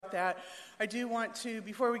about that. I do want to,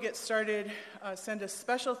 before we get started, send a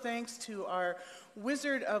special thanks to our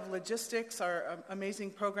wizard of logistics, our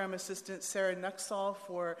amazing program assistant, Sarah Nuxall,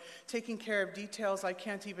 for taking care of details I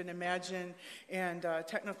can't even imagine, and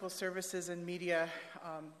technical services and media.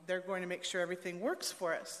 They're going to make sure everything works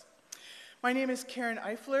for us. My name is Karen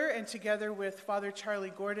Eifler, and together with Father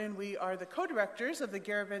Charlie Gordon, we are the co-directors of the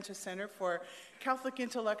Garaventa Center for Catholic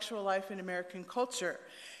Intellectual Life and American Culture.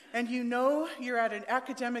 And you know you're at an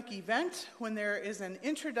academic event when there is an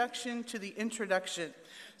introduction to the introduction.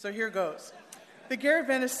 So here goes. The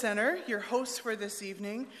Garaventa Center, your host for this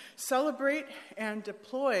evening, celebrate and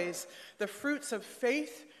deploys the fruits of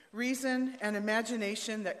faith, reason, and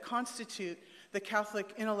imagination that constitute the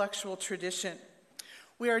Catholic intellectual tradition.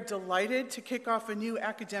 We are delighted to kick off a new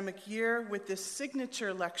academic year with this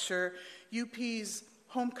signature lecture, UP's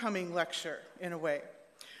homecoming lecture, in a way.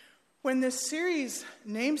 When this series'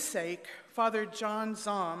 namesake, Father John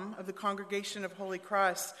Zahm of the Congregation of Holy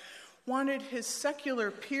Cross, wanted his secular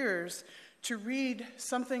peers to read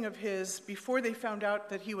something of his before they found out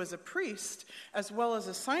that he was a priest as well as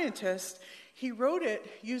a scientist, he wrote it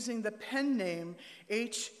using the pen name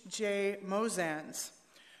H.J. Mosans.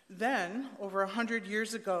 Then, over 100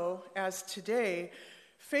 years ago, as today,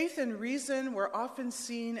 faith and reason were often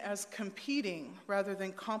seen as competing rather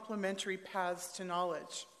than complementary paths to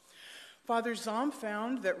knowledge. Father Zahm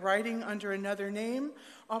found that writing under another name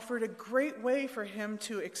offered a great way for him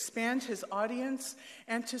to expand his audience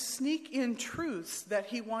and to sneak in truths that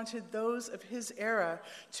he wanted those of his era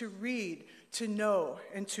to read, to know,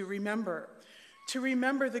 and to remember. To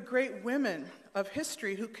remember the great women of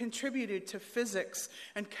history who contributed to physics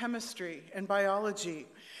and chemistry and biology,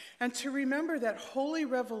 and to remember that holy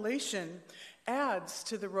revelation adds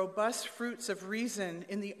to the robust fruits of reason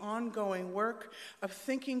in the ongoing work of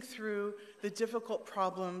thinking through the difficult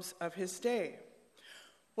problems of his day.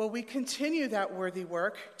 Well, we continue that worthy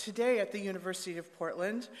work today at the University of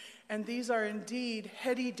Portland, and these are indeed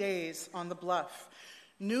heady days on the Bluff.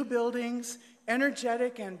 New buildings,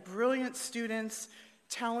 energetic and brilliant students,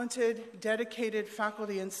 talented, dedicated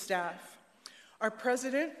faculty and staff. Our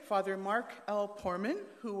president, Father Mark L. Porman,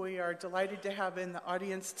 who we are delighted to have in the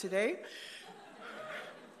audience today.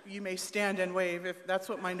 You may stand and wave if that's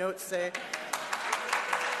what my notes say.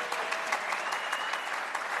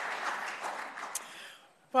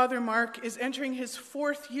 Father Mark is entering his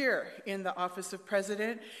fourth year in the office of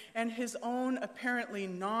president, and his own apparently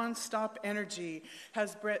non-stop energy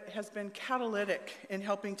has been catalytic in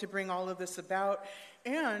helping to bring all of this about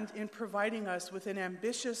and in providing us with an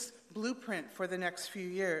ambitious blueprint for the next few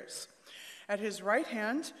years. At his right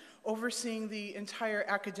hand, overseeing the entire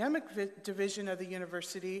academic division of the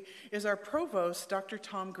university, is our provost, Dr.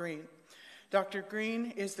 Tom Green. Dr.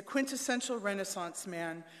 Green is the quintessential Renaissance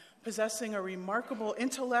man, possessing a remarkable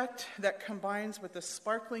intellect that combines with a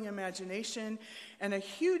sparkling imagination and a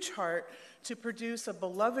huge heart to produce a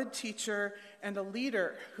beloved teacher and a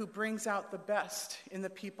leader who brings out the best in the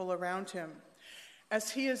people around him. As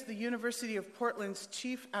he is the University of Portland's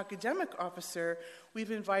chief academic officer,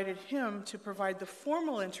 we've invited him to provide the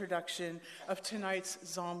formal introduction of tonight's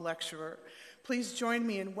Zahm lecturer. Please join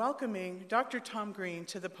me in welcoming Dr. Tom Green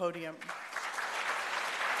to the podium.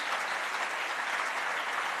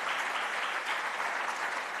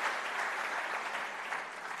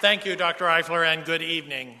 Thank you, Dr. Eifler, and good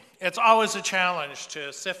evening. It's always a challenge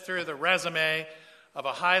to sift through the resume of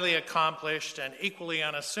a highly accomplished and equally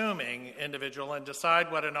unassuming individual and decide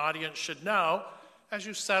what an audience should know as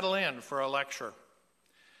you settle in for a lecture.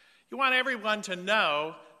 You want everyone to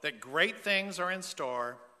know that great things are in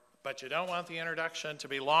store, but you don't want the introduction to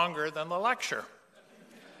be longer than the lecture.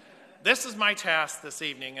 This is my task this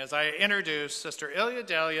evening as I introduce Sister Ilia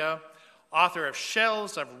Delia, author of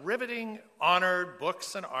shelves of riveting, honored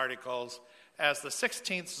books and articles, as the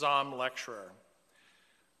 16th Zahm lecturer.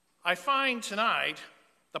 I find tonight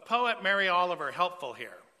the poet Mary Oliver helpful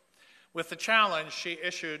here with the challenge she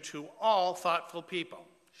issued to all thoughtful people.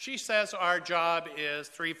 She says our job is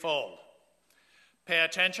threefold. Pay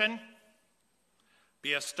attention,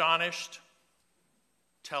 be astonished,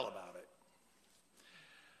 tell about it.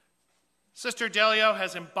 Sister Delio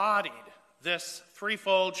has embodied this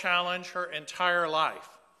threefold challenge her entire life.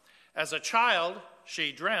 As a child,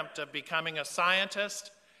 she dreamt of becoming a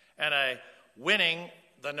scientist and winning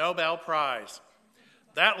the Nobel Prize.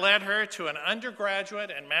 That led her to an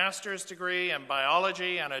undergraduate and master's degree in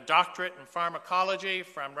biology and a doctorate in pharmacology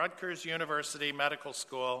from Rutgers University Medical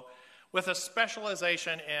School with a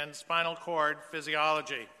specialization in spinal cord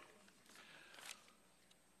physiology.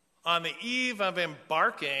 On the eve of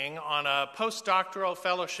embarking on a postdoctoral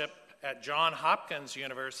fellowship at Johns Hopkins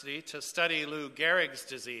University to study Lou Gehrig's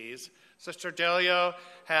disease, Sister Delio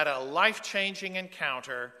had a life-changing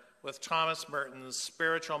encounter with Thomas Merton's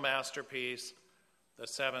spiritual masterpiece, The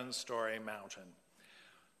Seven-Story Mountain,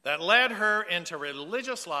 that led her into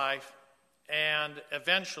religious life and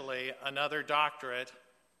eventually another doctorate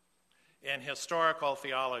in historical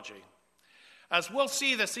theology. As we'll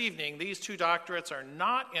see this evening, these two doctorates are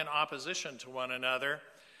not in opposition to one another.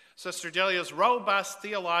 Sister Delio's robust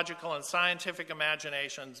theological and scientific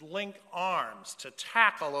imaginations link arms to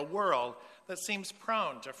tackle a world that seems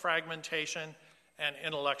prone to fragmentation and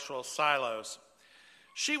intellectual silos.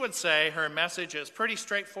 She would say her message is pretty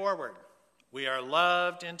straightforward. We are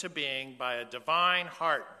loved into being by a divine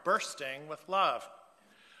heart bursting with love.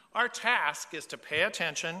 Our task is to pay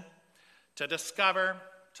attention, to discover,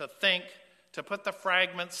 to think, to put the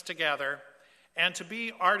fragments together, and to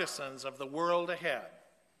be artisans of the world ahead,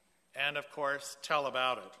 and of course, tell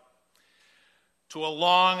about it. To a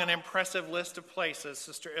long and impressive list of places,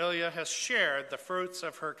 Sister Ilya has shared the fruits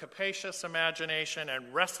of her capacious imagination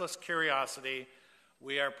and restless curiosity.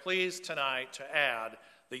 We are pleased tonight to add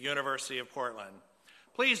the University of Portland.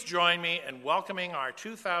 Please join me in welcoming our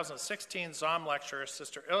 2016 Zom lecturer,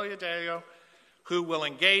 Sister Ilya Delio, who will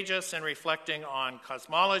engage us in reflecting on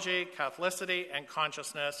cosmology, Catholicity, and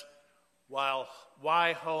consciousness, while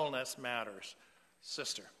why wholeness matters.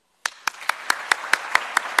 Sister.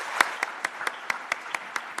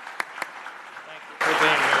 Thank you for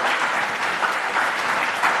being here.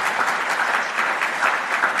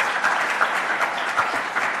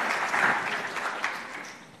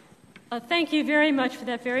 Thank you very much for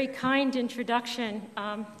that very kind introduction.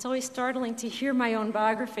 It's always startling to hear my own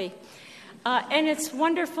biography. And it's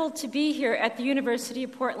wonderful to be here at the University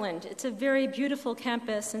of Portland. It's a very beautiful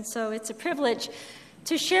campus, and so it's a privilege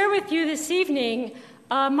to share with you this evening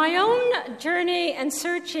my own journey and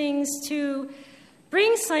searchings to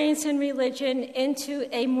bring science and religion into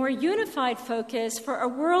a more unified focus for a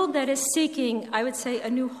world that is seeking, I would say, a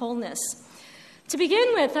new wholeness. To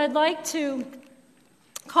begin with, I'd like to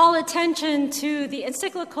call attention to the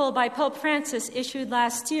encyclical by Pope Francis issued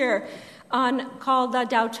last year called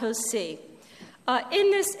Laudato Si.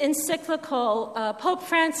 In this encyclical, Pope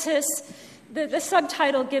Francis, the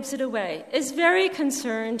subtitle gives it away, is very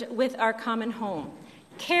concerned with our common home,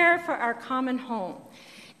 care for our common home.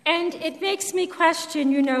 And it makes me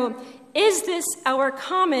question, is this our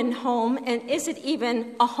common home, and is it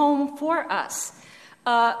even a home for us?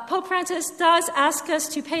 Pope Francis does ask us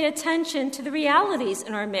to pay attention to the realities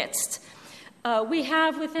in our midst. We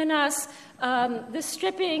have within us the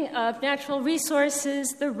stripping of natural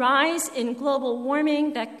resources, the rise in global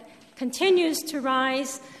warming that continues to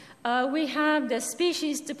rise. We have the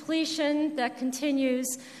species depletion that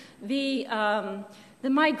continues, the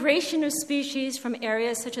migration of species from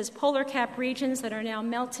areas such as polar cap regions that are now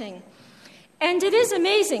melting. And it is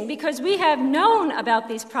amazing because we have known about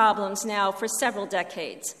these problems now for several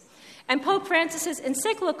decades. And Pope Francis's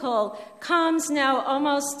encyclical comes now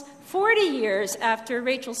almost 40 years after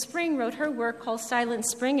Rachel Spring wrote her work called Silent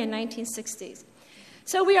Spring in 1960s.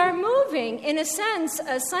 So we are moving, in a sense,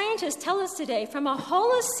 as scientists tell us today, from a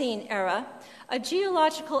Holocene era, a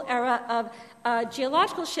geological era of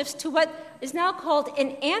geological shifts, to what is now called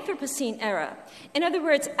an Anthropocene era. In other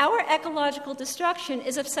words, our ecological destruction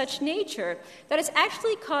is of such nature that it's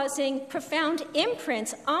actually causing profound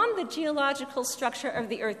imprints on the geological structure of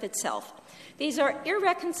the Earth itself. These are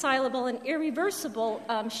irreconcilable and irreversible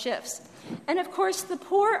shifts. And of course, the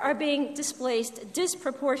poor are being displaced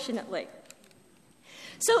disproportionately.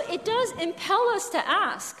 So it does impel us to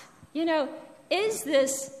ask, is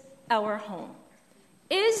this our home?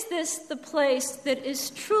 Is this the place that is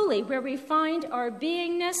truly where we find our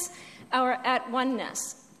beingness, our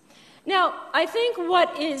at-oneness? Now, I think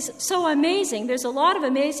what is so amazing, there's a lot of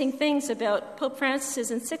amazing things about Pope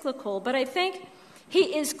Francis's encyclical, but I think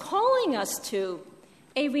he is calling us to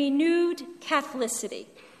a renewed Catholicity.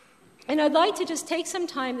 And I'd like to just take some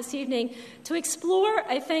time this evening to explore,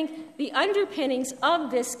 I think, the underpinnings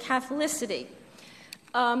of this Catholicity.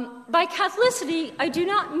 By Catholicity, I do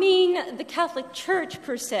not mean the Catholic Church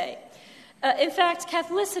per se. In fact,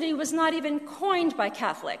 Catholicity was not even coined by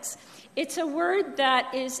Catholics. It's a word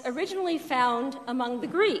that is originally found among the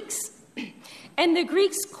Greeks. And the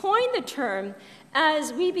Greeks coined the term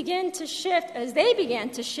as they began to shift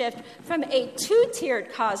from a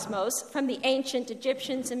two-tiered cosmos, from the ancient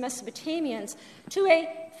Egyptians and Mesopotamians, to a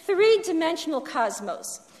three-dimensional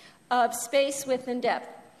cosmos of space, width, and depth.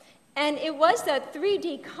 And it was that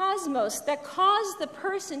 3D cosmos that caused the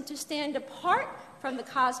person to stand apart from the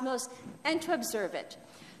cosmos and to observe it.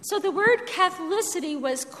 So the word Catholicity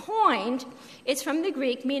was coined. It's from the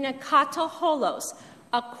Greek, meaning kataholos,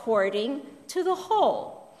 according to the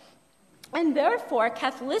whole. And therefore,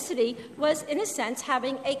 Catholicity was, in a sense,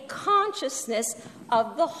 having a consciousness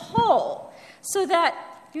of the whole. So that,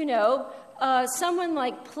 someone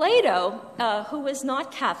like Plato, who was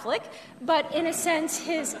not Catholic, but in a sense,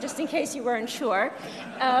 just in case you weren't sure,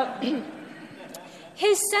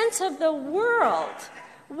 his sense of the world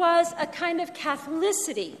was a kind of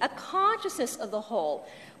Catholicity, a consciousness of the whole,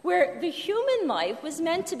 where the human life was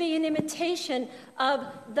meant to be an imitation of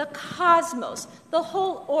the cosmos, the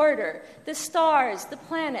whole order, the stars, the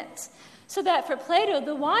planets. So that for Plato,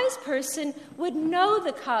 the wise person would know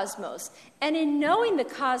the cosmos, and in knowing the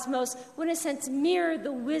cosmos would, in a sense, mirror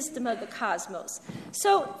the wisdom of the cosmos.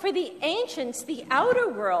 So for the ancients, the outer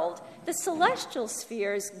world, the celestial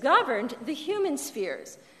spheres, governed the human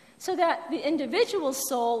spheres, so that the individual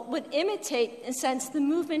soul would imitate, in a sense, the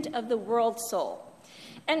movement of the world soul.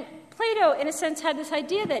 And Plato, in a sense, had this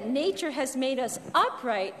idea that nature has made us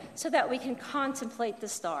upright so that we can contemplate the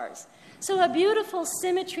stars. So a beautiful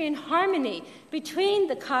symmetry and harmony between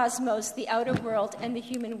the cosmos, the outer world, and the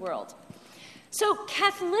human world. So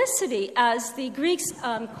Catholicity, as the Greeks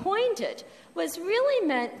coined it, was really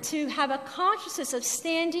meant to have a consciousness of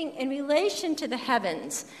standing in relation to the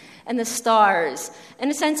heavens and the stars,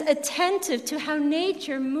 in a sense, attentive to how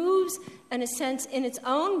nature moves, in a sense, in its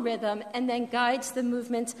own rhythm and then guides the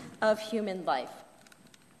movement of human life.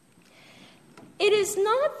 It is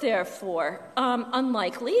not, therefore,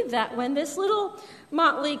 unlikely that when this little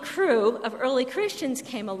motley crew of early Christians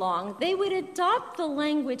came along, they would adopt the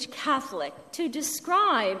language Catholic to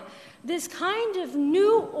describe this kind of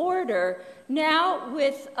new order now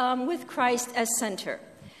with Christ as center.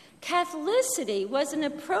 Catholicity was an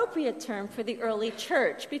appropriate term for the early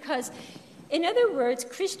church because, in other words,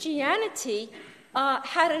 Christianity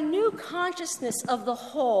had a new consciousness of the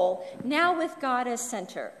whole, now with God as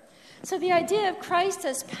center. So the idea of Christ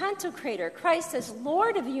as Pantocrator, Christ as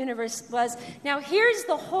Lord of the universe, was now here's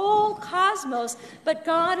the whole cosmos, but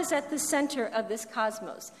God is at the center of this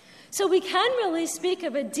cosmos. So we can really speak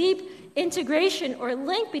of a deep integration or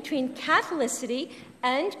link between Catholicity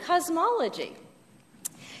and cosmology.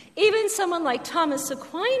 Even someone like Thomas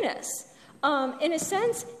Aquinas, in a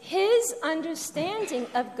sense, his understanding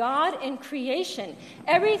of God and creation,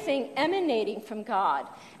 everything emanating from God,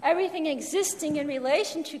 everything existing in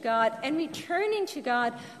relation to God and returning to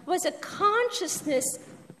God, was a consciousness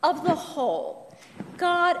of the whole.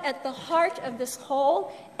 God at the heart of this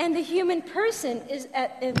whole, and the human person is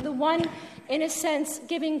the one, in a sense,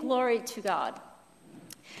 giving glory to God.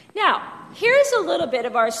 Now, here's a little bit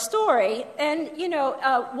of our story, and,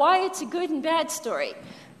 why it's a good and bad story.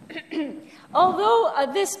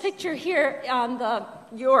 Although this picture here on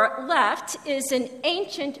your left is an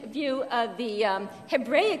ancient view of the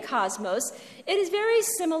Hebraic cosmos, it is very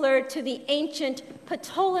similar to the ancient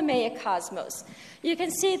Ptolemaic cosmos. You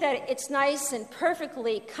can see that it's nice and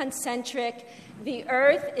perfectly concentric. The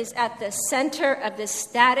Earth is at the center of this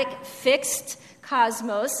static, fixed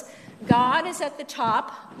cosmos. God is at the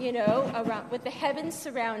top, around, with the heavens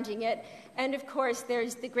surrounding it. And, of course,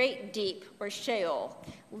 there's the great deep, or Sheol,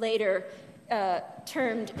 later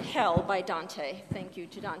termed hell by Dante. Thank you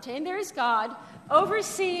to Dante. And there's God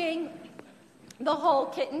overseeing the whole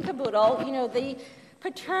kit and caboodle, the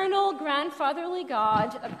paternal, grandfatherly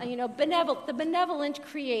God, the benevolent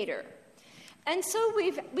creator. And so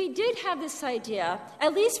we did have this idea,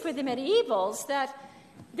 at least for the medievals, that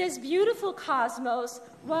this beautiful cosmos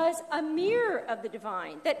was a mirror of the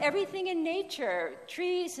divine, that everything in nature,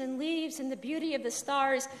 trees and leaves and the beauty of the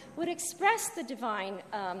stars, would express the divine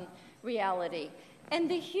reality. And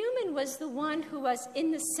the human was the one who was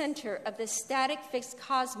in the center of the static, fixed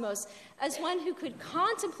cosmos, as one who could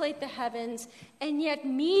contemplate the heavens and yet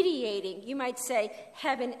mediating, you might say,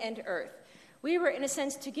 heaven and earth. We were, in a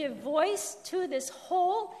sense, to give voice to this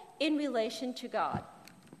whole in relation to God.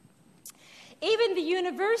 Even the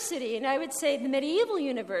university, and I would say the medieval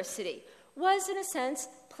university, was, in a sense,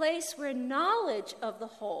 a place where knowledge of the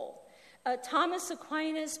whole. Thomas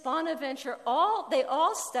Aquinas, Bonaventure, they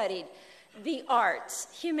all studied the arts,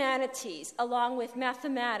 humanities, along with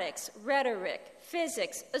mathematics, rhetoric,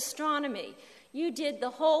 physics, astronomy. You did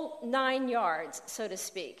the whole 9 yards, so to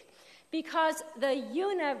speak, because the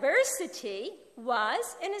university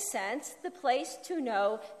was, in a sense, the place to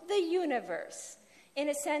know the universe. In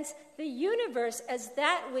a sense, the universe as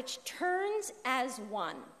that which turns as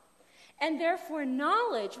one. And therefore,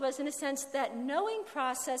 knowledge was, in a sense, that knowing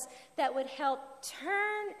process that would help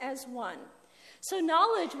turn as one. So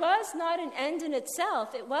knowledge was not an end in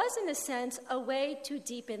itself. It was, in a sense, a way to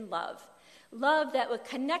deepen love. love that would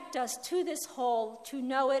connect us to this whole, to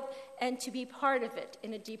know it, and to be part of it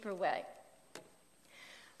in a deeper way.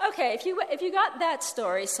 Okay, if you got that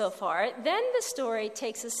story so far, then the story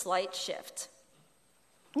takes a slight shift.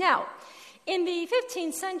 Now, in the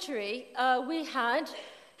 15th century,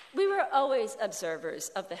 we were always observers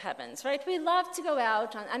of the heavens, right? We loved to go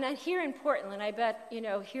out, and here in Portland, I bet,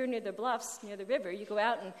 here near the bluffs, near the river, you go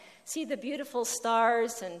out and see the beautiful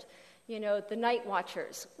stars and, the night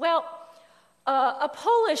watchers. Well, a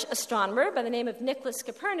Polish astronomer by the name of Nicholas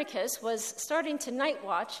Copernicus was starting to night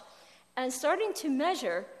watch and starting to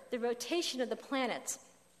measure the rotation of the planets.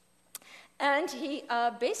 And he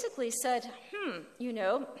basically said,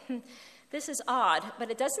 this is odd,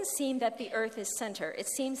 but it doesn't seem that the Earth is center. It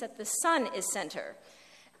seems that the sun is center.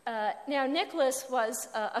 Now, Nicholas was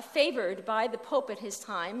favored by the Pope at his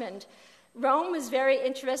time, and Rome was very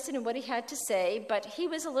interested in what he had to say, but he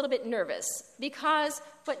was a little bit nervous because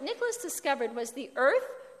what Nicholas discovered was the Earth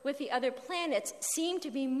with the other planets seemed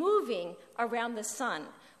to be moving around the sun,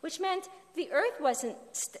 which meant the Earth wasn't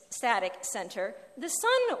static center, the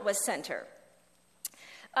sun was center.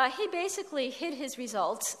 He basically hid his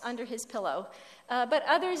results under his pillow, but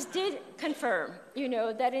others did confirm,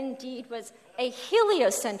 that indeed was a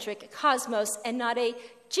heliocentric cosmos and not a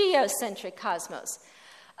geocentric cosmos.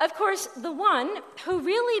 Of course, the one who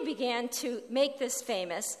really began to make this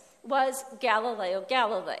famous was Galileo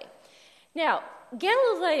Galilei. Now,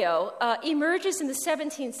 Galileo emerges in the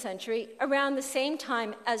 17th century around the same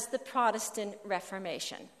time as the Protestant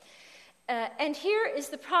Reformation. And here is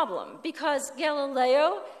the problem, because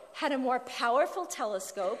Galileo had a more powerful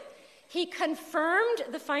telescope. He confirmed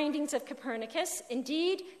the findings of Copernicus.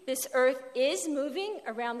 Indeed, this Earth is moving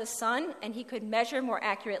around the sun, and he could measure more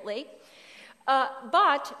accurately.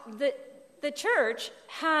 But the church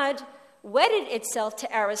had wedded itself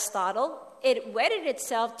to Aristotle. It wedded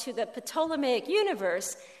itself to the Ptolemaic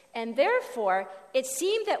universe, and therefore it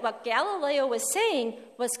seemed that what Galileo was saying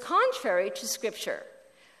was contrary to Scripture.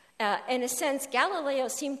 In a sense, Galileo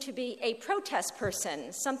seemed to be a protest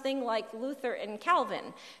person, something like Luther and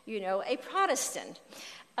Calvin, a Protestant.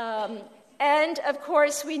 And, of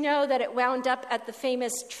course, we know that it wound up at the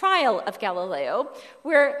famous trial of Galileo,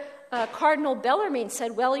 where Cardinal Bellarmine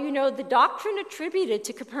said, well, the doctrine attributed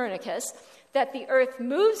to Copernicus that the Earth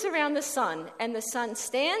moves around the sun and the sun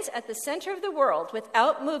stands at the center of the world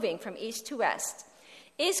without moving from east to west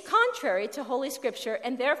is contrary to Holy Scripture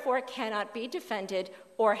and therefore cannot be defended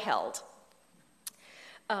or held.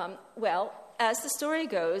 Well, as the story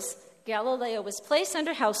goes, Galileo was placed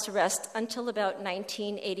under house arrest until about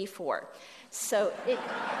 1984. So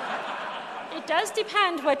it does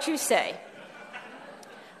depend what you say.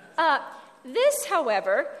 This,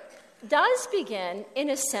 however, does begin, in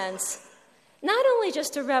a sense, not only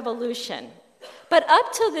just a revolution, but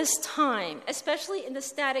up till this time, especially in the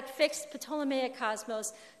static fixed Ptolemaic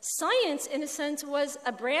cosmos, science, in a sense, was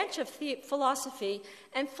a branch of philosophy,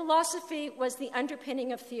 and philosophy was the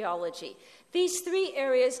underpinning of theology. These three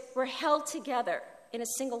areas were held together in a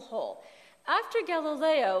single whole. After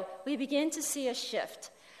Galileo, we begin to see a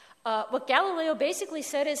shift. What Galileo basically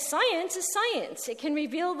said is science is science. It can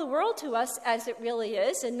reveal the world to us as it really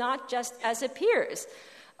is and not just as it appears,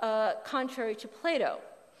 contrary to Plato.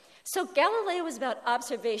 So Galileo was about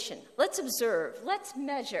observation. Let's observe. Let's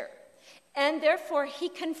measure. And therefore, he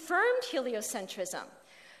confirmed heliocentrism.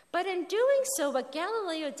 But in doing so, what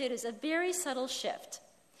Galileo did is a very subtle shift.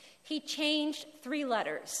 He changed three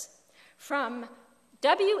letters from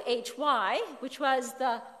WHY, which was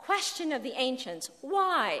the question of the ancients,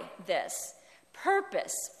 why this?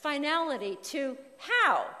 Purpose, finality, to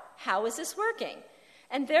how? How is this working?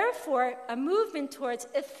 And therefore, a movement towards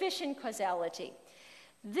efficient causality.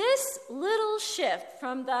 This little shift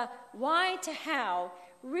from the why to how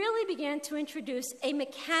really began to introduce a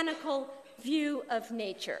mechanical view of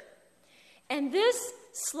nature. And this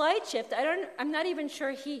slight shift, I'm not even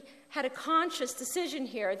sure he had a conscious decision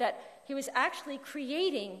here that he was actually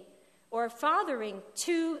creating or fathering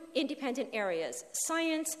two independent areas,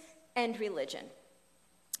 science and religion.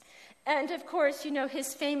 And of course,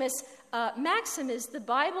 his famous maxim is the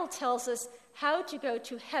Bible tells us how to go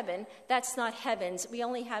to heaven. That's not heavens. We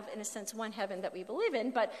only have, in a sense, one heaven that we believe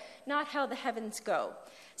in, but not how the heavens go.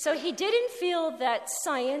 So he didn't feel that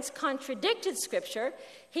science contradicted Scripture.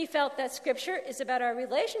 He felt that Scripture is about our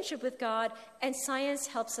relationship with God, and science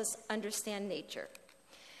helps us understand nature.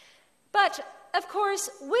 But, of course,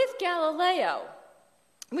 with Galileo,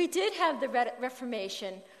 we did have the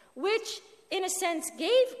Reformation, which, in a sense,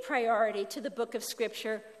 gave priority to the book of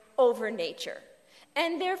Scripture over nature.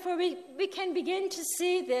 And therefore, we can begin to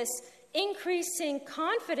see this increasing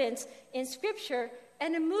confidence in Scripture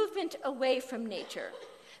and a movement away from nature.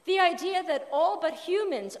 The idea that all but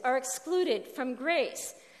humans are excluded from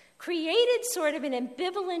grace created sort of an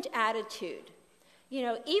ambivalent attitude. You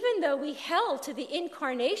know, even though we held to the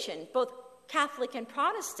incarnation, both Catholic and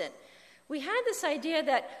Protestant, we had this idea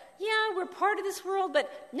that, yeah, we're part of this world,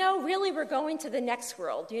 but no, really we're going to the next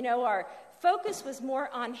world. You know, our focus was more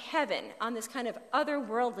on heaven, on this kind of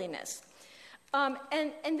otherworldliness. And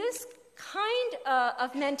this kind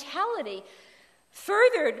of mentality,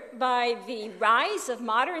 furthered by the rise of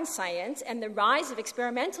modern science and the rise of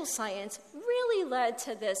experimental science, really led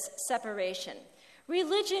to this separation.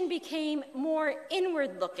 Religion became more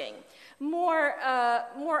inward-looking, more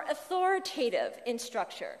authoritative in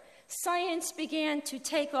structure. Science began to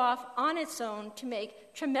take off on its own to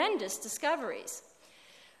make tremendous discoveries.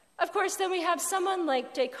 Of course, then we have someone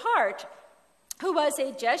like Descartes, who was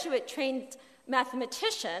a Jesuit-trained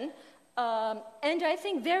mathematician, and I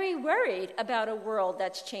think very worried about a world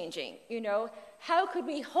that's changing. You know, how could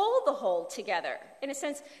we hold the whole together? In a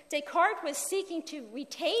sense, Descartes was seeking to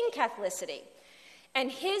retain Catholicity, and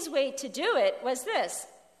his way to do it was this.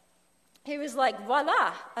 He was like,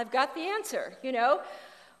 voila, I've got the answer, you know.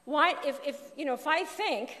 Why, if I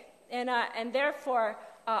think, and therefore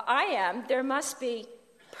I am, there must be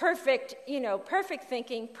perfect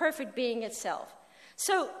thinking, perfect being itself.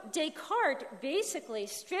 So Descartes basically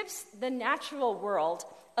strips the natural world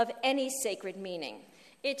of any sacred meaning.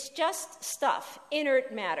 It's just stuff,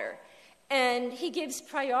 inert matter. And he gives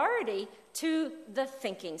priority to the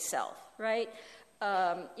thinking self, right?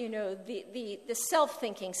 The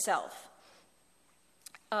self-thinking self.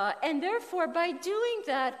 And therefore, by doing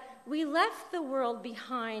that, we left the world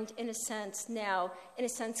behind, in a sense,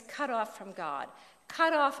 cut off from God,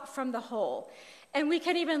 cut off from the whole. And we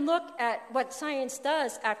can even look at what science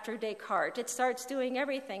does after Descartes. It starts doing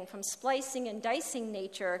everything from splicing and dicing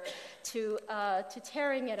nature to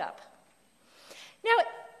tearing it up. Now,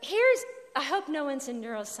 I hope no one's in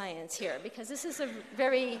neuroscience here, because this is a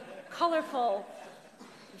very colorful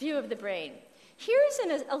view of the brain. Here's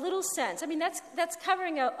in a little sense, I mean, that's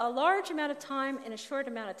covering a large amount of time in a short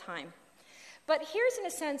amount of time. But here's, in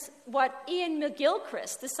a sense, what Ian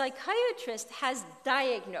McGilchrist, the psychiatrist, has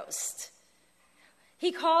diagnosed.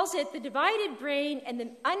 He calls it the divided brain and the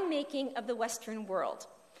unmaking of the Western world.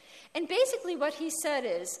 And basically what he said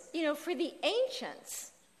is, for the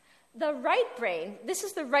ancients, the right brain, this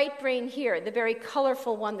is the right brain here, the very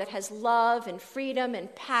colorful one that has love and freedom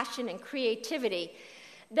and passion and creativity.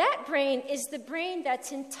 That brain is the brain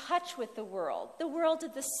that's in touch with the world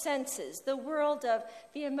of the senses, the world of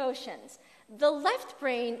the emotions. The left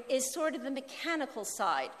brain is sort of the mechanical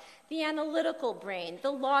side, the analytical brain,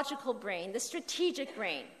 the logical brain, the strategic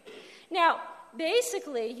brain. Now,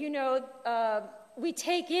 basically, we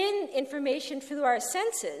take in information through our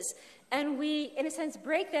senses, and we, in a sense,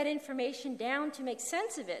 break that information down to make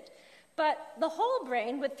sense of it. But the whole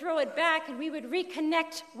brain would throw it back, and we would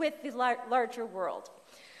reconnect with the larger world.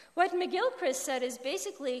 What McGilchrist said is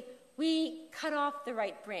basically we cut off the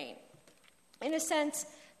right brain. In a sense,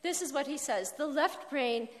 this is what he says. The left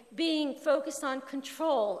brain, being focused on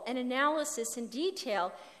control and analysis and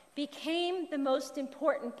detail, became the most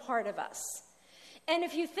important part of us. And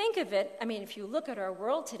if you think of it, if you look at our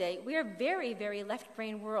world today, we are very, very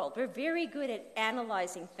left-brain world. We're very good at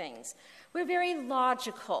analyzing things. We're very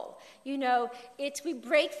logical. We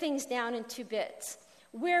break things down into bits.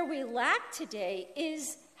 Where we lack today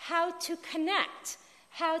is how to connect,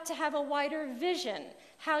 how to have a wider vision,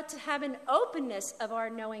 how to have an openness of our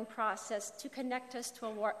knowing process to connect us to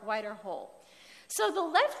a wider whole. So the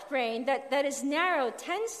left brain that is narrow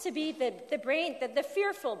tends to be the brain, the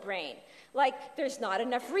fearful brain. Like, there's not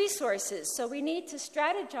enough resources, so we need to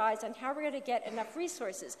strategize on how we're going to get enough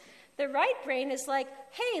resources. The right brain is like,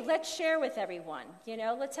 hey, let's share with everyone,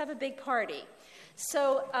 let's have a big party.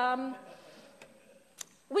 So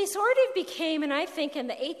we sort of became, and I think in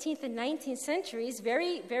the 18th and 19th centuries,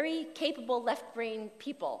 very, very capable left-brain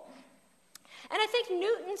people. And I think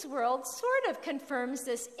Newton's world sort of confirms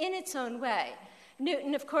this in its own way.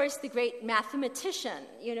 Newton, of course, the great mathematician,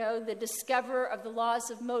 the discoverer of the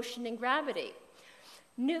laws of motion and gravity.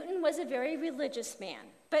 Newton was a very religious man,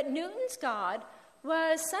 but Newton's God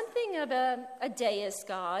was something of a deist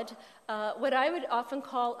God, what I would often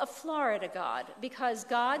call a Florida God, because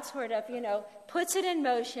God sort of, puts it in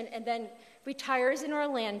motion and then retires in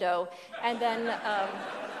Orlando and then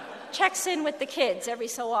checks in with the kids every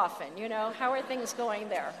so often, how are things going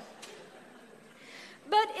there?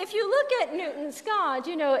 But if you look at Newton's God,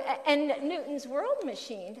 and Newton's world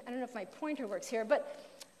machine, I don't know if my pointer works here, but,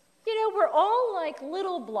 we're all like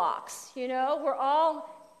little blocks, we're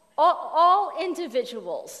all all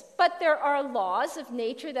individuals, but there are laws of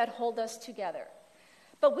nature that hold us together.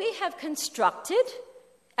 But we have constructed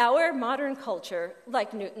our modern culture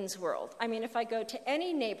like Newton's world. I mean, if I go to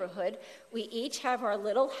any neighborhood, we each have our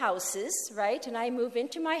little houses, right? And I move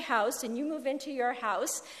into my house, and you move into your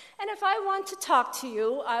house. And if I want to talk to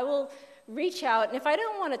you, I will reach out. And if I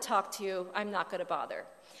don't want to talk to you, I'm not going to bother.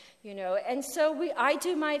 And so I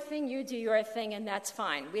do my thing, you do your thing, and that's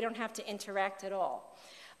fine. We don't have to interact at all.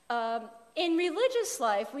 In religious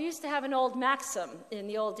life, we used to have an old maxim in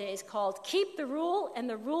the old days called, keep the rule, and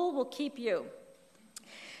the rule will keep you.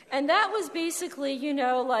 And that was basically,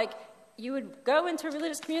 like you would go into a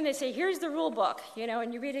religious community, they say, here's the rule book,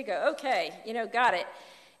 and you read it, go, okay, got it.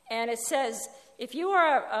 And it says, if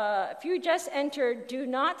you just entered, do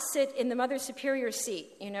not sit in the Mother Superior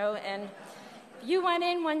seat, and you went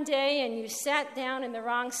in one day and you sat down in the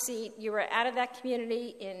wrong seat, you were out of that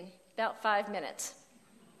community in about 5 minutes.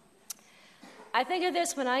 I think of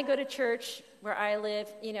this when I go to church where I live,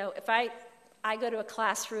 if I go to a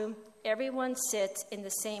classroom, everyone sits in the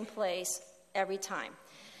same place every time.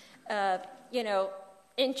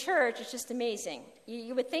 In church, it's just amazing.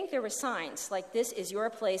 You would think there were signs, like this is your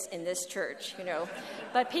place in this church,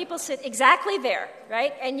 But people sit exactly there,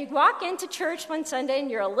 right? And you walk into church one Sunday and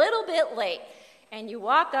you're a little bit late. And you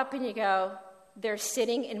walk up and you go, they're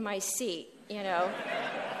sitting in my seat,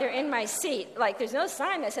 They're in my seat. Like, there's no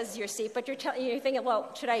sign that says it's your seat, but you're thinking,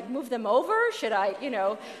 well, should I move them over? Should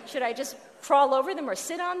I just crawl over them or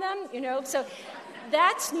sit on them? So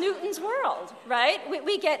that's Newton's world, right?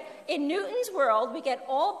 In Newton's world, we get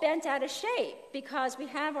all bent out of shape because we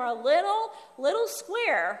have our little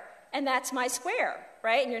square, and that's my square,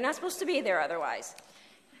 right? And you're not supposed to be there otherwise.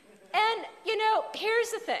 And,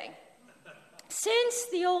 here's the thing. Since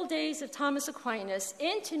the old days of Thomas Aquinas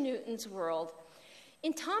into Newton's world,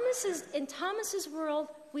 in Thomas's world,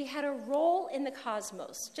 we had a role in the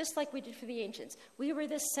cosmos, just like we did for the ancients. We were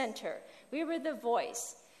the center. We were the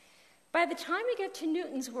voice. By the time we get to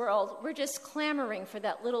Newton's world, we're just clamoring for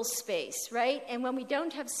that little space, right? And when we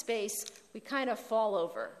don't have space, we kind of fall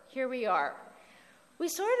over. Here we are. We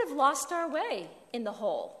sort of lost our way in the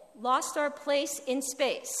whole, lost our place in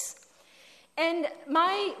space. And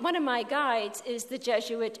one of my guides is the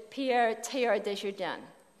Jesuit Pierre Teilhard de Jourdan,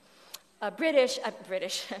 a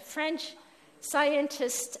French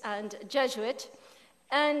scientist and Jesuit.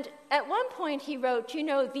 And at one point he wrote,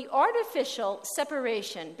 the artificial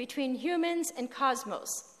separation between humans and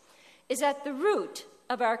cosmos is at the root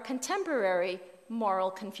of our contemporary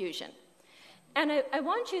moral confusion. And I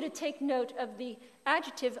want you to take note of the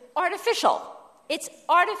adjective artificial. It's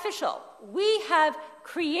artificial. We have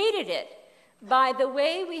created it by the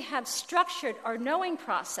way we have structured our knowing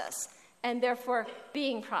process and therefore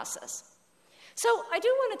being process. So I do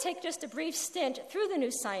want to take just a brief stint through the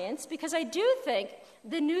new science because I do think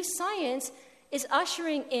the new science is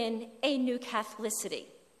ushering in a new Catholicity.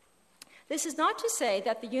 This is not to say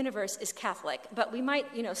that the universe is Catholic, but we might,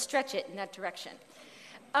 stretch it in that direction.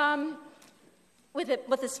 With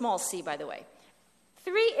a small c, by the way.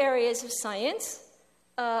 3 areas of science,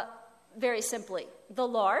 very simply. The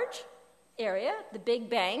large area, the Big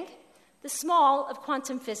Bang, the small of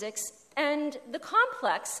quantum physics, and the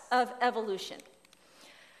complex of evolution.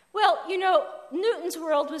 Well, Newton's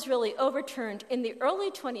world was really overturned in the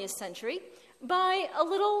early 20th century by a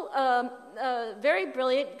little, very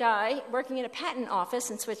brilliant guy working in a patent office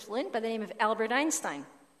in Switzerland by the name of Albert Einstein.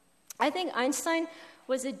 I think Einstein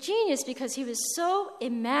was a genius because he was so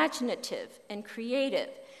imaginative and creative.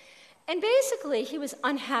 And basically, he was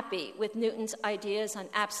unhappy with Newton's ideas on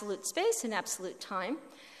absolute space and absolute time.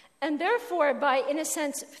 And therefore, by, in a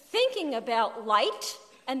sense, thinking about light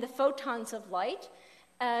and the photons of light,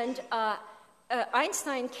 and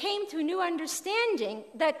Einstein came to a new understanding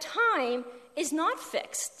that time is not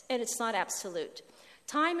fixed and it's not absolute.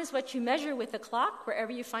 Time is what you measure with a clock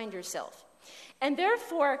wherever you find yourself. And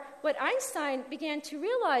therefore, what Einstein began to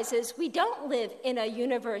realize is we don't live in a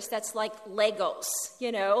universe that's like Legos,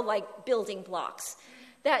 like building blocks.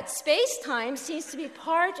 That space-time seems to be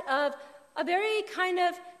part of a very kind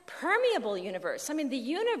of permeable universe. I mean, the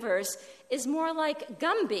universe is more like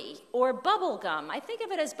Gumby or bubble gum. I think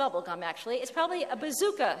of it as bubble gum, actually. It's probably a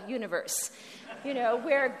bazooka universe,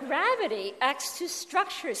 where gravity acts to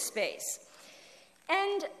structure space.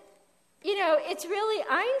 And it's really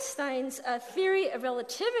Einstein's theory of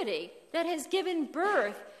relativity that has given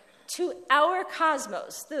birth to our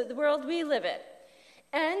cosmos, the world we live in.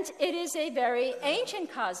 And it is a very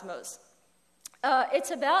ancient cosmos.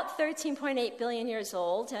 It's about 13.8 billion years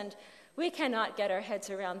old, and we cannot get our heads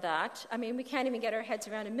around that. I mean, we can't even get our heads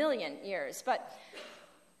around 1 million years. But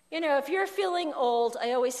You know, if you're feeling old,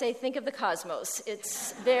 I always say, think of the cosmos.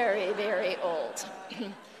 It's very, very old.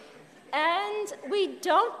 And we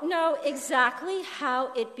don't know exactly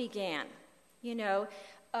how it began. You know,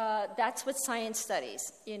 that's what science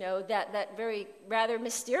studies, you know, that very rather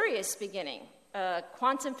mysterious beginning.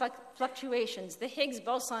 Quantum fluctuations, the Higgs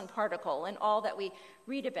boson particle, and all that we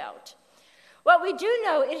read about. What we do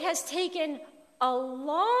know, it has taken a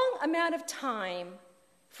long amount of time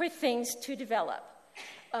for things to develop.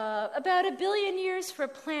 About 1 billion years for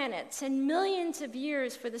planets and millions of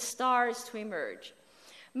years for the stars to emerge.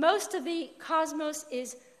 Most of the cosmos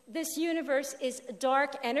this universe is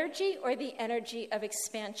dark energy, or the energy of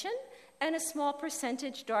expansion, and a small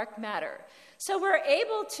percentage dark matter. So we're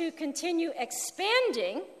able to continue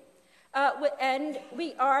expanding, and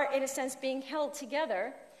we are, in a sense, being held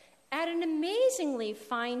together at an amazingly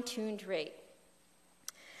fine-tuned rate.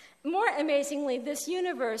 More amazingly, this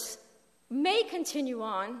universe may continue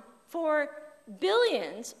on for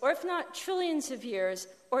billions, or if not trillions of years,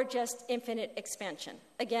 or just infinite expansion.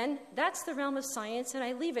 Again, that's the realm of science, and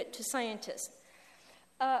I leave it to scientists.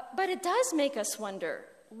 But it does make us wonder,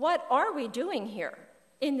 what are we doing here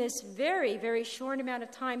in this very, very short amount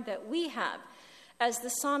of time that we have? As the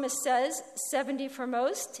psalmist says, 70 for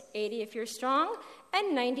most, 80 if you're strong,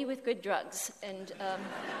 and 90 with good drugs. And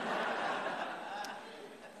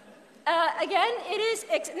again, it is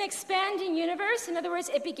an expanding universe. In other words,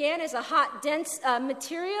 it began as a hot, dense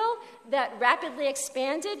material that rapidly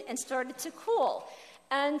expanded and started to cool.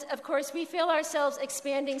 And, of course, we feel ourselves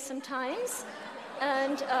expanding sometimes.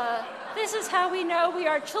 And this is how we know we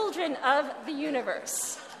are children of the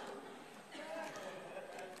universe.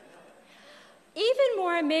 Even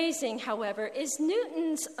more amazing, however, is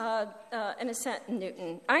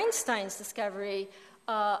Einstein's discovery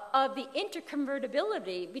of the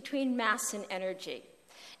interconvertibility between mass and energy.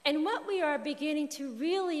 And what we are beginning to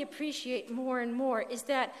really appreciate more and more is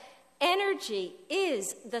that energy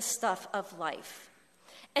is the stuff of life.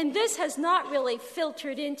 And this has not really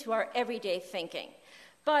filtered into our everyday thinking.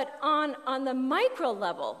 But on the micro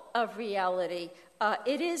level of reality,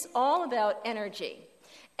 it is all about energy.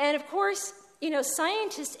 And of course, you know,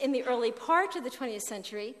 scientists in the early part of the 20th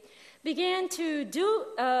century began to do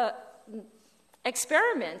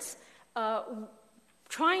experiments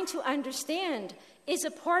trying to understand, is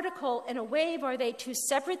a particle and a wave, are they two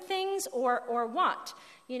separate things or what?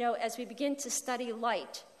 You know, as we begin to study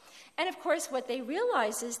light. And of course, what they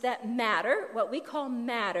realize is that matter, what we call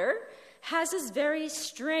matter, has this very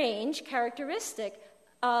strange characteristic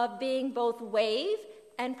of being both wave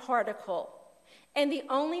and particle. And the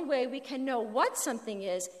only way we can know what something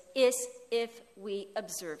is if we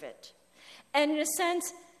observe it. And in a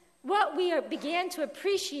sense, what we began to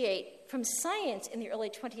appreciate from science in the early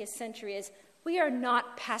 20th century is we are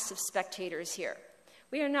not passive spectators here.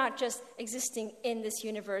 We are not just existing in this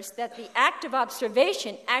universe, that the act of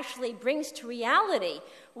observation actually brings to reality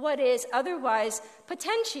what is otherwise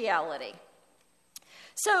potentiality.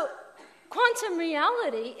 So quantum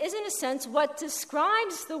reality is, in a sense, what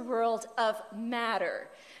describes the world of matter.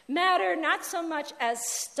 Matter not so much as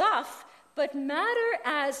stuff, but matter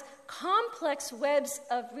as complex webs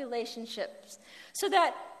of relationships. So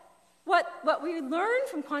that what we learn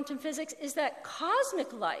from quantum physics is that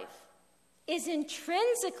cosmic life is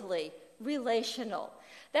intrinsically relational,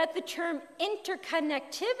 that the term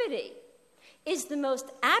interconnectivity is the most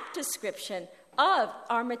apt description of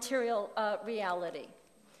our material reality.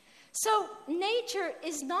 So nature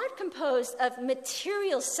is not composed of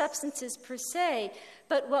material substances per se,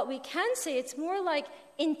 but what we can say, it's more like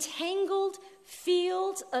entangled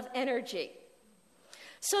fields of energy.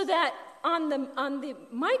 So that on the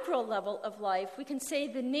micro level of life, we can say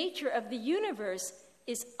the nature of the universe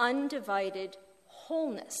is undivided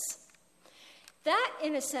wholeness. That,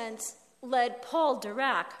 in a sense, led Paul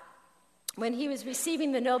Dirac, when he was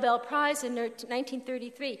receiving the Nobel Prize in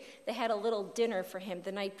 1933, they had a little dinner for him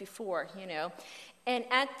the night before, you know. And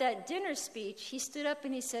at that dinner speech, he stood up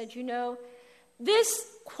and he said, you know, this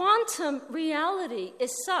quantum reality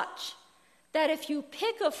is such that if you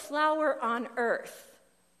pick a flower on Earth,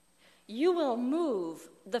 you will move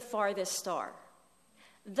the farthest star.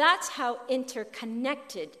 That's how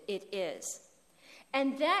interconnected it is.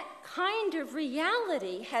 And that kind of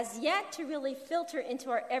reality has yet to really filter into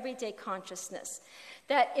our everyday consciousness.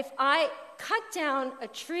 That if I cut down a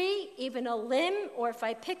tree, even a limb, or if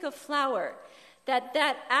I pick a flower,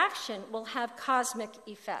 that action will have cosmic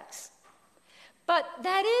effects. But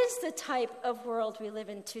that is the type of world we live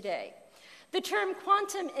in today. The term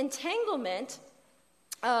quantum entanglement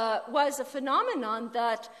was a phenomenon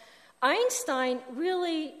that Einstein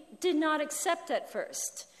really did not accept at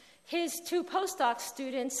first. his 2 postdoc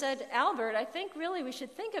students said, Albert, I think really we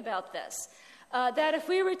should think about this, that if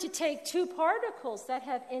we were to take 2 particles that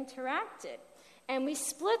have interacted and we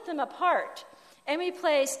split them apart and we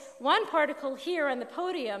place one particle here on the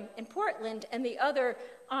podium in Portland and the other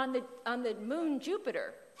on the moon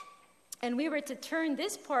Jupiter, and we were to turn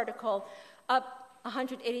this particle up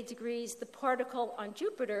 180 degrees, the particle on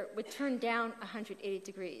Jupiter would turn down 180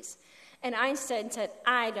 degrees. And Einstein said,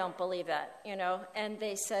 I don't believe that, And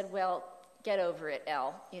they said, well, get over it,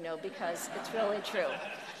 Al, because it's really true.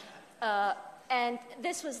 And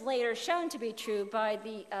this was later shown to be true by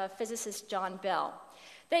the physicist John Bell.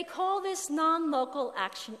 They call this non-local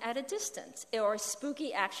action at a distance, or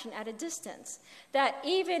spooky action at a distance, that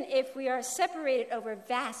even if we are separated over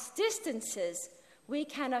vast distances, we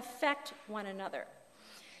can affect one another.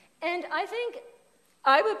 And I think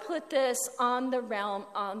I would put this on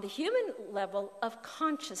the human level of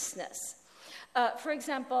consciousness. For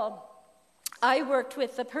example, I worked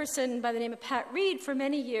with a person by the name of Pat Reed for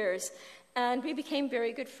many years, and we became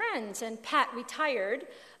very good friends. And Pat retired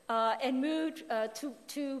and moved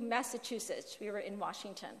to Massachusetts. We were in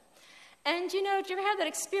Washington. And, do you ever have that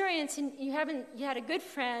experience, and you had a good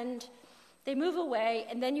friend, they move away,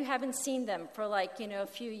 and then you haven't seen them for a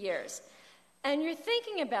few years. And you're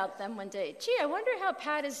thinking about them one day, gee, I wonder how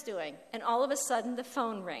Pat is doing. And all of a sudden the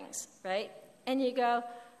phone rings, right? And you go,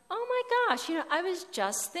 oh my gosh, I was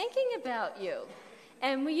just thinking about you.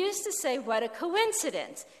 And we used to say, what a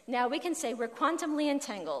coincidence. Now we can say we're quantumly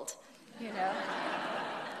entangled,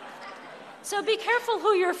 So be careful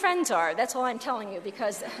who your friends are. That's all I'm telling you,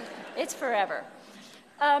 because it's forever.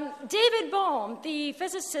 David Bohm, the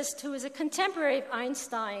physicist who is a contemporary of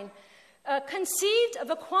Einstein, conceived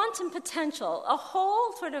of a quantum potential, a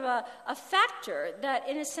whole sort of a factor that,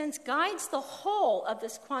 in a sense, guides the whole of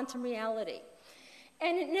this quantum reality.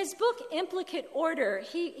 And in his book, Implicate Order,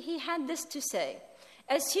 he had this to say: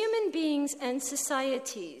 as human beings and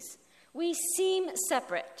societies, we seem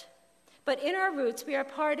separate, but in our roots, we are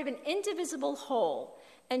part of an indivisible whole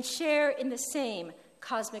and share in the same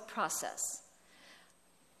cosmic process.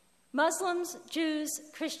 Muslims, Jews,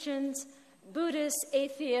 Christians, Buddhists,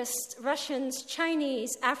 atheists, Russians,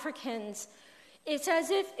 Chinese, Africans, it's as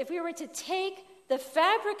if we were to take the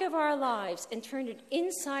fabric of our lives and turn it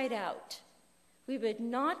inside out, we would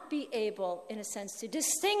not be able, in a sense, to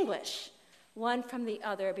distinguish one from the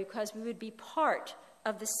other, because we would be part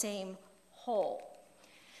of the same whole.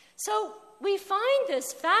 So we find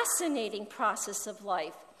this fascinating process of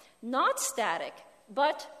life not static,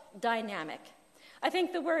 but dynamic. I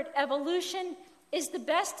think the word evolution is the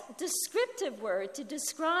best descriptive word to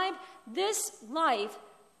describe this life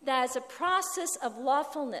as a process of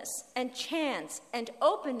lawfulness and chance and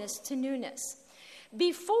openness to newness.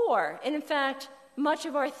 Before, and in fact, much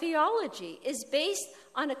of our theology is based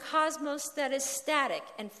on a cosmos that is static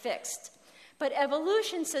and fixed. But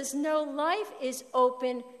evolution says no, life is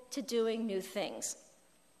open to doing new things.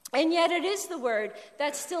 And yet it is the word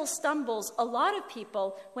that still stumbles a lot of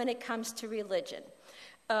people when it comes to religion.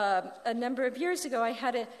 A number of years ago, I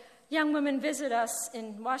had a young woman visit us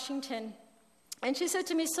in Washington, and she said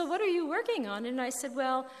to me, so what are you working on? And I said,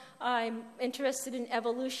 well, I'm interested in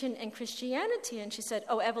evolution and Christianity. And she said,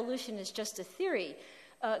 oh, evolution is just a theory.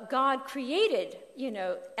 God created,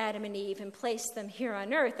 Adam and Eve and placed them here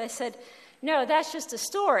on earth. I said, no, that's just a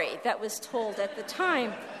story that was told at the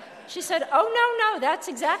time. She said, oh, no, that's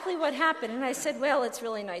exactly what happened. And I said, well, it's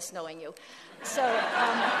really nice knowing you. So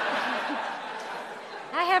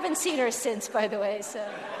I haven't seen her since, by the way, so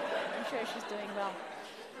I'm sure she's doing well.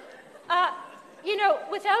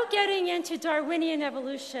 Without getting into Darwinian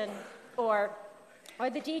evolution or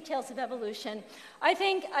the details of evolution, I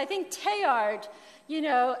think Teilhard,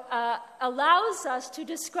 allows us to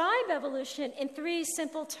describe evolution in 3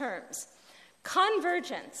 simple terms.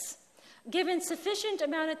 Convergence. Given sufficient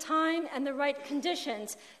amount of time and the right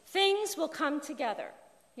conditions, things will come together,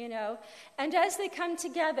 And as they come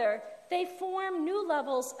together, they form new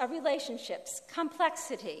levels of relationships,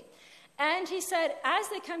 complexity. And he said, as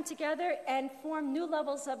they come together and form new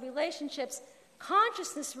levels of relationships,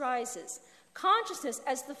 consciousness rises. Consciousness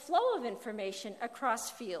as the flow of information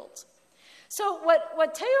across fields. So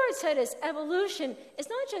what Teilhard said is evolution is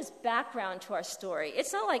not just background to our story.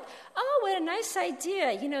 It's not like, oh, what a nice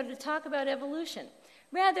idea, to talk about evolution.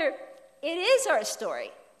 Rather, it is our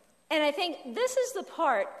story. And I think this is the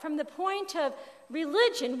part, from the point of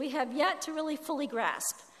religion, we have yet to really fully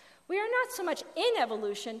grasp. We are not so much in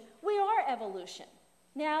evolution, we are evolution,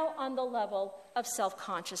 now on the level of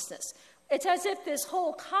self-consciousness. It's as if this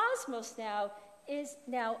whole cosmos now is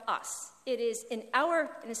now us. It is in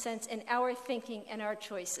a sense, in our thinking and our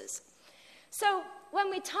choices. So when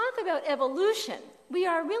we talk about evolution, we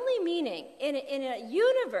are really meaning, in a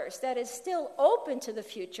universe that is still open to the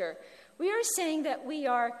future, we are saying that we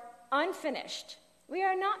are unfinished. We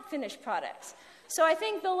are not finished products. So I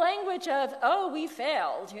think the language of, oh, we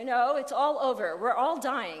failed, it's all over, we're all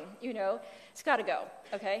dying, it's got to go,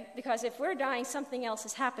 okay? Because if we're dying, something else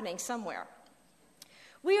is happening somewhere.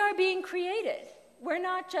 We are being created. We're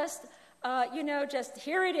not just, just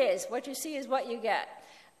here it is, what you see is what you get.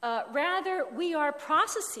 Rather, we are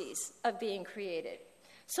processes of being created.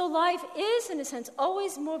 So life is, in a sense,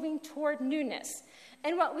 always moving toward newness.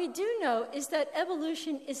 And what we do know is that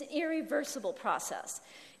evolution is an irreversible process.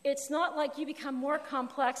 It's not like you become more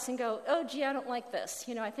complex and go, oh, gee, I don't like this.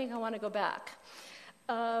 I think I want to go back.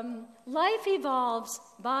 Life evolves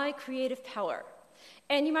by creative power.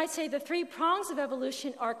 And you might say the three prongs of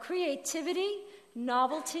evolution are creativity,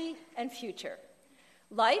 novelty, and future.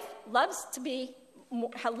 Life loves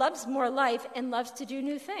more life and loves to do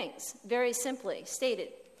new things, very simply stated.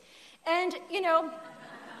 And,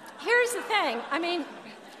 here's the thing.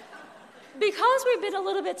 Because we've been a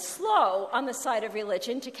little bit slow on the side of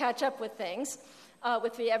religion to catch up with things,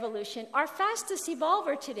 with the evolution, our fastest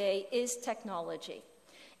evolver today is technology.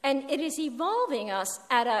 And it is evolving us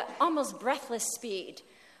at an almost breathless speed.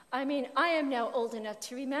 I am now old enough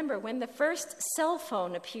to remember when the first cell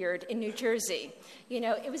phone appeared in New Jersey.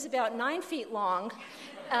 It was about 9 feet long.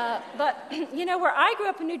 But where I grew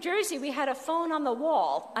up in New Jersey, we had a phone on the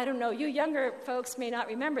wall. I don't know, you younger folks may not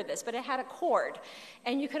remember this, but it had a cord.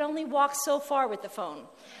 And you could only walk so far with the phone.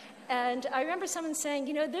 And I remember someone saying,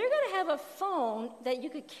 they're going to have a phone that you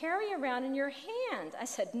could carry around in your hand. I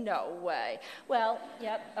said, no way. Well,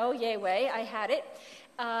 yep, oh, yay way, I had it.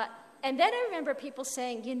 And then I remember people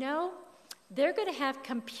saying, they're going to have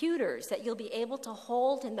computers that you'll be able to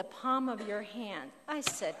hold in the palm of your hand. I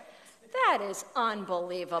said, that is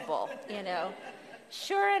unbelievable,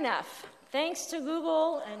 Sure enough, thanks to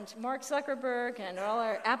Google and Mark Zuckerberg and all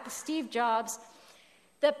our Steve Jobs,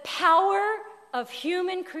 the power of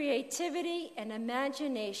human creativity and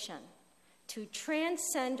imagination to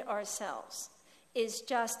transcend ourselves is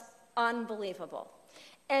just unbelievable.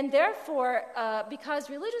 And therefore, because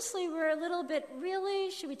religiously we're a little bit,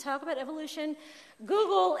 really, should we talk about evolution?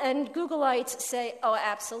 Google and Googleites say, oh,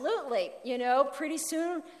 absolutely.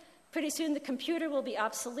 Pretty soon the computer will be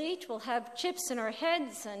obsolete. We'll have chips in our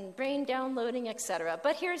heads and brain downloading, etc.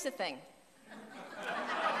 But here's the thing.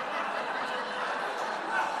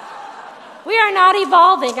 We are not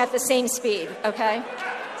evolving at the same speed, okay?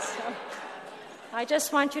 So I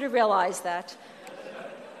just want you to realize that.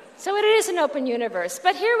 So it is an open universe.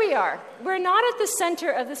 But here we are. We're not at the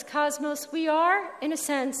center of this cosmos. We are, in a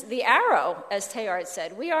sense, the arrow, as Teilhard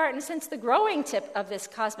said. We are, in a sense, the growing tip of this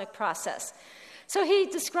cosmic process. So he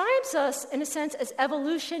describes us, in a sense, as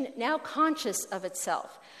evolution now conscious of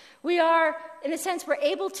itself. We are, in a sense, we're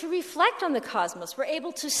able to reflect on the cosmos. We're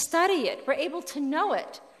able to study it. We're able to know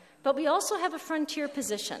it. But we also have a frontier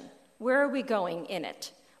position. Where are we going in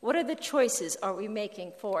it? What are the choices are we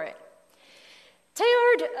making for it?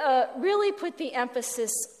 Teilhard really put the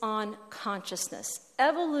emphasis on consciousness.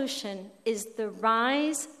 Evolution is the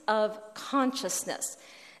rise of consciousness.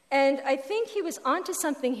 And I think he was onto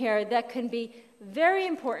something here that can be very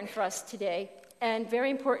important for us today and very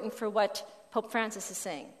important for what Pope Francis is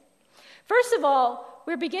saying. First of all,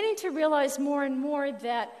 we're beginning to realize more and more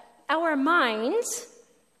that our minds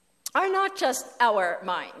are not just our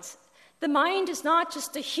minds. The mind is not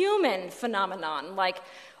just a human phenomenon, like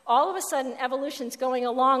all of a sudden evolution's going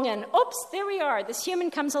along and, oops, there we are. This human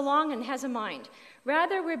comes along and has a mind.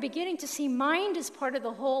 Rather, we're beginning to see mind as part of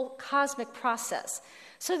the whole cosmic process,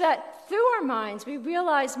 so that through our minds we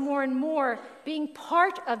realize more and more being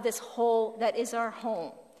part of this whole that is our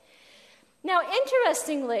home. Now,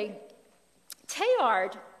 interestingly,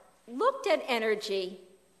 Teilhard looked at energy,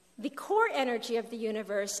 the core energy of the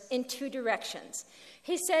universe, in two directions.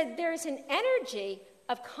 He said there's an energy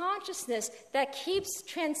of consciousness that keeps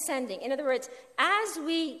transcending. In other words, as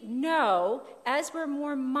we know, as we're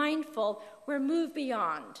more mindful, we're moved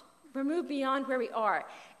beyond. We're moved beyond where we are.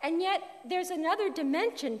 And yet, there's another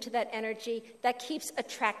dimension to that energy that keeps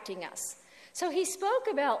attracting us. So he spoke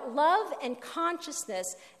about love and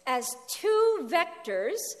consciousness as two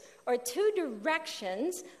vectors or two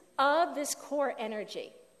directions of this core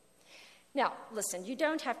energy. Now, listen, you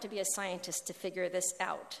don't have to be a scientist to figure this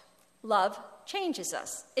out. Love changes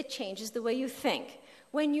us. It changes the way you think.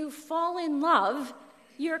 When you fall in love,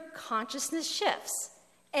 your consciousness shifts.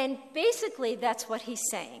 And basically, that's what he's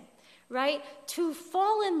saying, right? To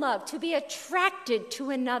fall in love, to be attracted to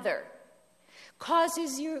another,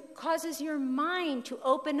 causes your mind to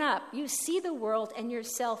open up. You see the world and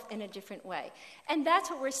yourself in a different way. And that's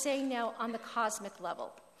what we're saying now on the cosmic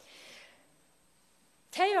level.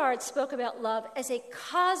 Teilhard spoke about love as a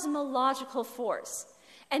cosmological force.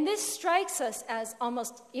 And this strikes us as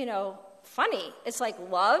almost, funny. It's like,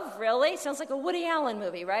 love? Really? Sounds like a Woody Allen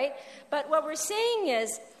movie, right? But what we're saying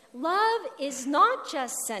is, love is not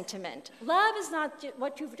just sentiment. Love is not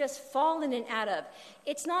what you've just fallen in out of.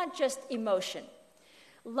 It's not just emotion.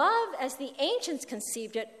 Love, as the ancients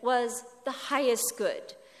conceived it, was the highest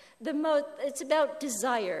good. It's about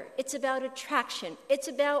desire. It's about attraction. It's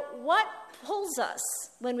about what pulls us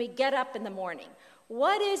when we get up in the morning.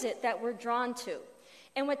 What is it that we're drawn to?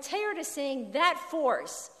 And what Teilhard is saying, that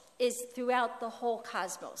force is throughout the whole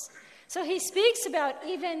cosmos. So he speaks about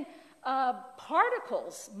even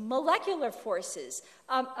particles, molecular forces,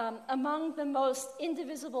 among the most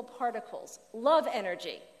indivisible particles, love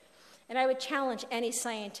energy. And I would challenge any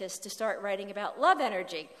scientist to start writing about love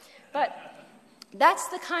energy. But that's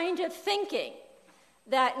the kind of thinking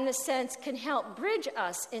that, in a sense, can help bridge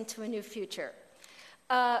us into a new future.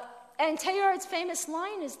 And Teilhard's famous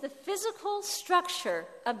line is, the physical structure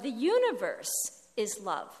of the universe is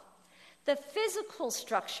love. The physical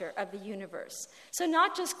structure of the universe. So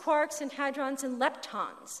not just quarks and hadrons and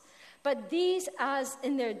leptons, but these as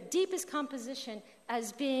in their deepest composition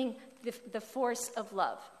as being the force of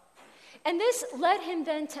love. And this led him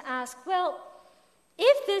then to ask, well,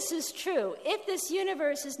 if this is true, if this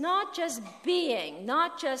universe is not just being,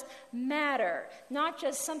 not just matter, not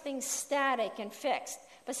just something static and fixed,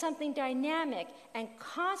 but something dynamic and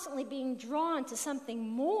constantly being drawn to something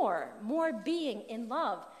more being in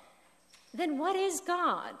love, then what is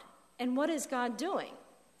God, and what is God doing?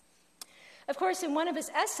 Of course, in one of his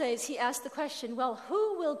essays, he asked the question, well,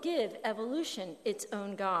 who will give evolution its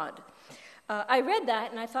own God? I read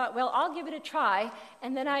that, and I thought, well, I'll give it a try,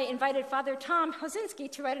 and then I invited Father Tom Hozinski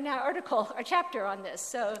to write an article or chapter on this.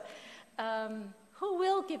 So who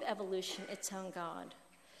will give evolution its own God?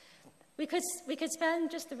 We could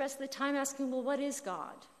spend just the rest of the time asking, well, what is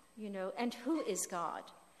God? And who is God?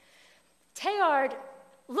 Teilhard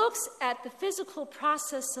looks at the physical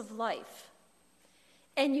process of life.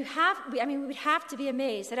 And we would have to be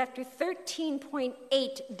amazed that after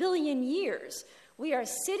 13.8 billion years, we are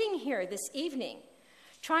sitting here this evening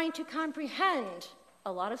trying to comprehend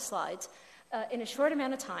a lot of slides in a short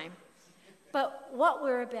amount of time, but what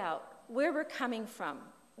we're about, where we're coming from,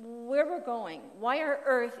 where we're going, why our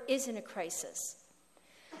Earth is in a crisis.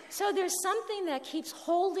 So there's something that keeps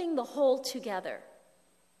holding the whole together.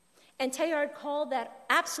 And Teilhard called that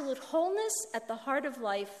absolute wholeness at the heart of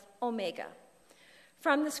life, Omega.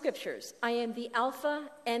 From the scriptures, I am the Alpha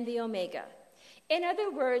and the Omega. In other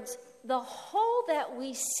words, the whole that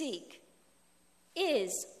we seek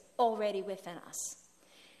is already within us.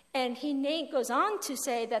 And he goes on to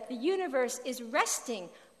say that the universe is resting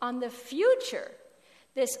on the future,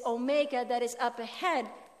 this Omega that is up ahead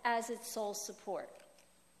as its sole support.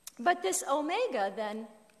 But this Omega then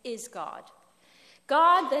is God.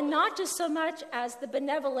 God then not just so much as the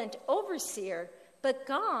benevolent overseer, but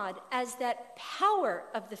God as that power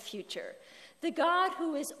of the future. The God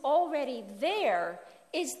who is already there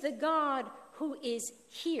is the God who is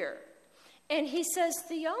here. And he says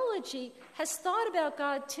theology has thought about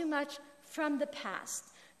God too much from the past.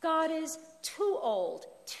 God is too old,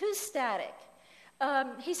 too static.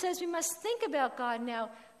 He says we must think about God now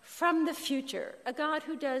from the future, a God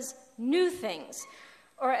who does new things.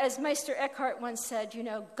 Or as Meister Eckhart once said,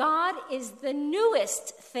 God is the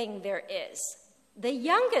newest thing there is, the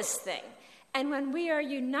youngest thing. And when we are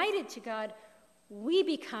united to God, we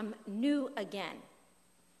become new again.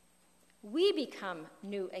 We become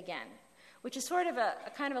new again, which is sort of a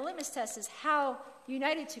kind of a litmus test is how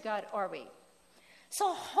united to God are we.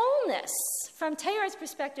 So wholeness, from Teilhard's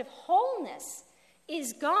perspective, wholeness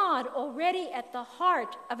is God already at the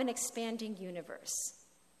heart of an expanding universe.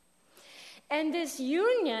 And this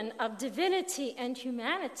union of divinity and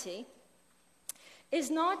humanity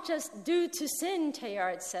is not just due to sin,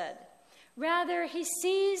 Teilhard said. Rather, he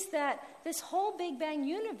sees that this whole Big Bang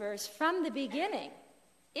universe from the beginning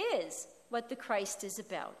is what the Christ is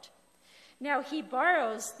about. Now, he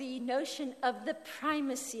borrows the notion of the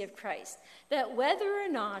primacy of Christ, that whether or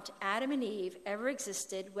not Adam and Eve ever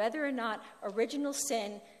existed, whether or not original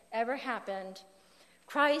sin ever happened,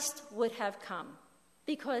 Christ would have come.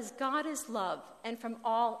 Because God is love, and from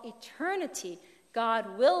all eternity,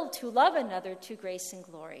 God willed to love another to grace and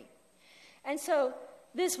glory. And so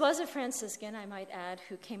this was a Franciscan, I might add,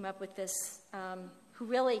 who came up with this, who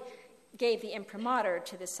really gave the imprimatur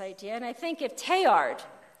to this idea. And I think if Teilhard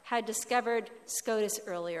had discovered Scotus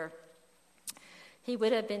earlier, he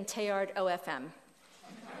would have been Teilhard OFM.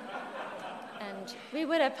 And we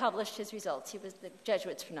would have published his results. The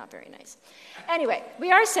Jesuits were not very nice. Anyway,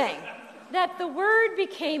 we are saying that the word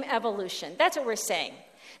became evolution. That's what we're saying.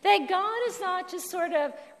 That God is not just sort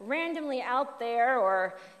of randomly out there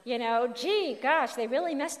or, gee, gosh, they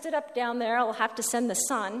really messed it up down there. I'll have to send the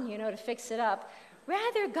sun, to fix it up.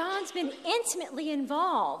 Rather, God's been intimately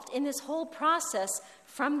involved in this whole process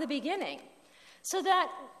from the beginning. So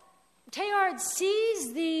that Teilhard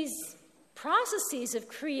sees these processes of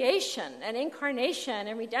creation and incarnation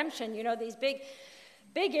and redemption, these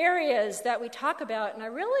big areas that we talk about, and I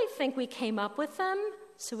really think we came up with them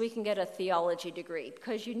so we can get a theology degree,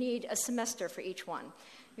 because you need a semester for each one,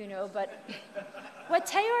 but what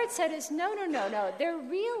Teilhard said is, no, they're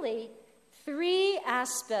really three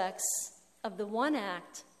aspects of the one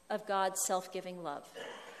act of God's self-giving love.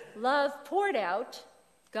 Love poured out,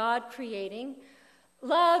 God creating,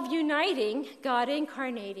 love uniting, God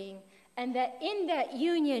incarnating, and that in that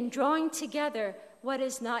union, drawing together what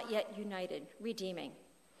is not yet united, redeeming.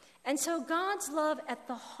 And so God's love at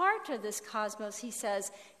the heart of this cosmos, he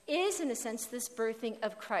says, is in a sense this birthing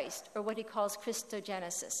of Christ, or what he calls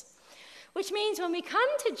Christogenesis. Which means when we come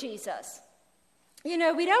to Jesus, we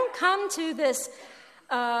don't come to this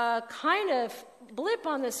kind of blip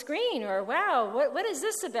on the screen, or wow, what is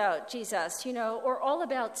this about, Jesus, or all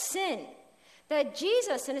about sin. That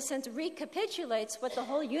Jesus, in a sense, recapitulates what the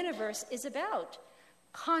whole universe is about.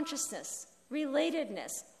 Consciousness,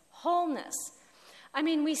 relatedness, wholeness. I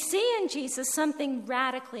mean, we see in Jesus something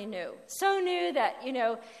radically new. So new that,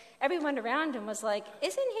 everyone around him was like,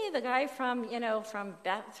 isn't he the guy from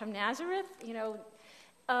Nazareth?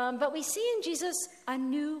 But we see in Jesus a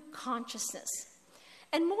new consciousness.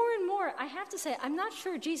 And more, I have to say, I'm not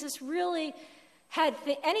sure Jesus really had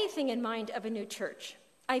anything in mind of a new church.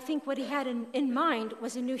 I think what he had in mind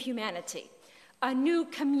was a new humanity, a new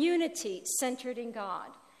community centered in God.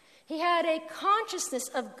 He had a consciousness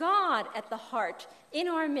of God at the heart in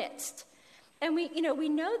our midst. And we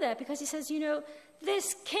know that because he says,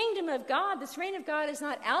 this kingdom of God, this reign of God is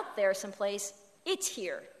not out there someplace. It's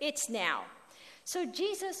here. It's now. So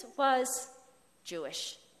Jesus was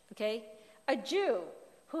Jewish, okay? A Jew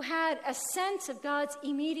who had a sense of God's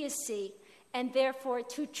immediacy and therefore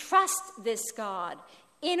to trust this God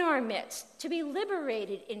in our midst, to be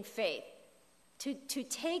liberated in faith, to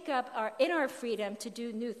take up in our freedom to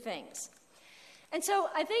do new things. And so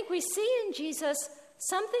I think we see in Jesus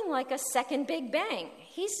something like a second Big Bang.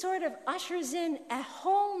 He sort of ushers in a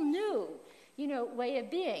whole new, way of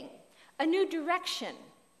being, a new direction.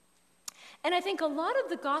 And I think a lot of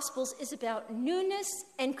the Gospels is about newness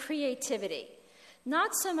and creativity,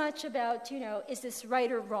 not so much about, is this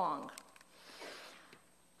right or wrong?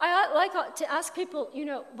 I like to ask people,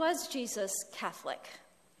 was Jesus Catholic?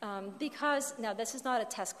 Because, now this is not a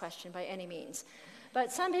test question by any means,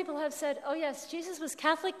 but some people have said, oh yes, Jesus was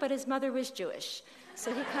Catholic, but his mother was Jewish.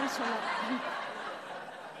 So he comes from that.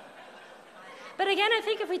 But again, I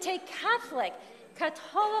think if we take Catholic,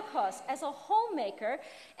 Katholikos, as a homemaker,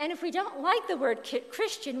 and if we don't like the word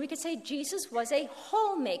Christian, we could say Jesus was a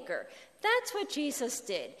whole-maker. That's what Jesus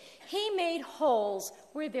did. He made wholes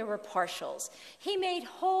where there were partials. He made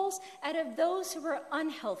wholes out of those who were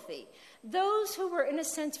unhealthy, those who were, in a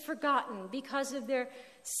sense, forgotten because of their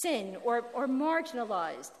sin or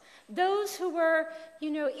marginalized, those who were,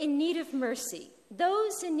 in need of mercy,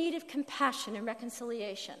 those in need of compassion and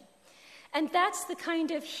reconciliation. And that's the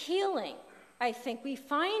kind of healing I think we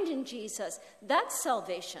find in Jesus. That's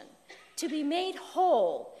salvation, to be made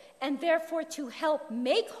whole and therefore to help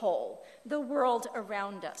make whole the world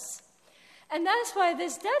around us. And that's why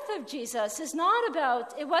this death of Jesus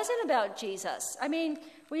it wasn't about Jesus. I mean,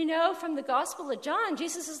 we know from the Gospel of John,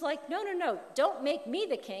 Jesus is like, no, don't make me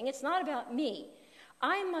the king. It's not about me.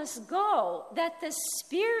 I must go that the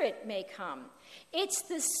Spirit may come. It's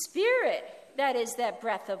the Spirit that is that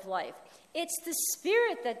breath of life. It's the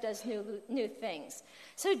Spirit that does new things.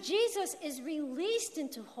 So Jesus is released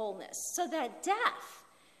into wholeness so that death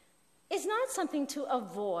is not something to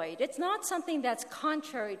avoid. It's not something that's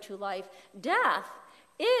contrary to life. Death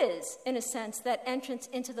is, in a sense, that entrance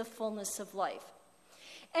into the fullness of life.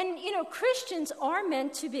 And, Christians are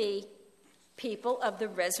meant to be people of the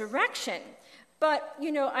resurrection. But,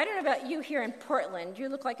 I don't know about you here in Portland. You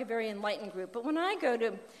look like a very enlightened group. But when I go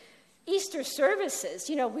to Easter services,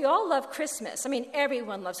 we all love Christmas. I mean,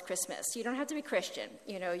 everyone loves Christmas. You don't have to be Christian.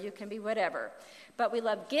 You can be whatever. But we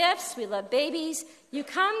love gifts. We love babies. You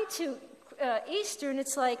come to Easter and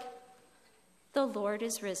it's like, the Lord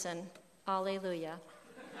is risen. Alleluia.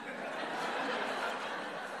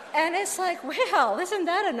 And it's like, well, isn't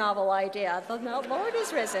that a novel idea? The Lord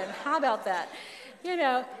is risen. How about that?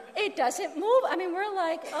 It doesn't move. I mean, we're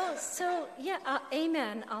like, oh, so, yeah,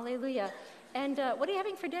 amen, alleluia. And what are you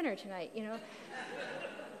having for dinner tonight,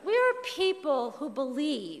 We are people who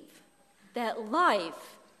believe that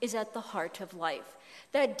life is at the heart of life,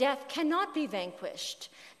 that death cannot be vanquished,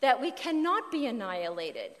 that we cannot be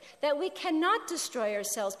annihilated, that we cannot destroy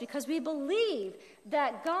ourselves because we believe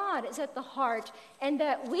that God is at the heart and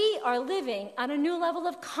that we are living on a new level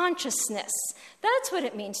of consciousness. That's what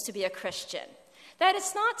it means to be a Christian. That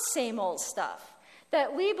it's not same old stuff,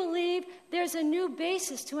 that we believe there's a new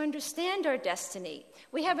basis to understand our destiny.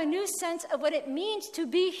 We have a new sense of what it means to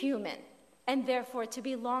be human and therefore to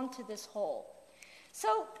belong to this whole.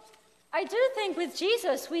 So I do think with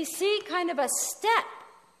Jesus we see kind of a step.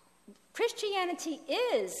 Christianity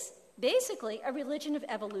is basically a religion of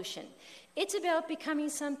evolution. It's about becoming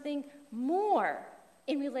something more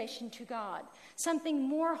in relation to God, something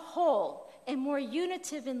more whole and more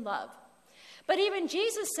unitive in love. But even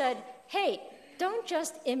Jesus said, hey, don't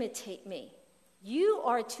just imitate me. You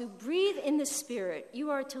are to breathe in the Spirit. You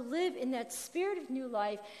are to live in that spirit of new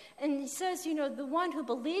life. And he says, the one who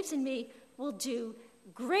believes in me will do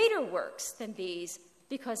greater works than these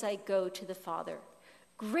because I go to the Father.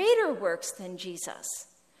 Greater works than Jesus.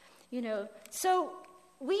 So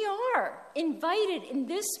we are invited in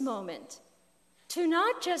this moment to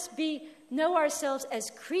not just know ourselves as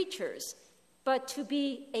creatures, but to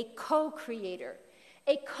be a co-creator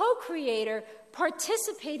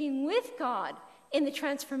participating with God in the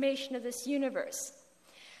transformation of this universe.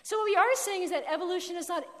 So what we are saying is that evolution has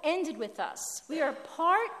not ended with us. We are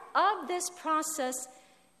part of this process,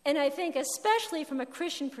 and I think especially from a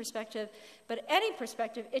Christian perspective, but any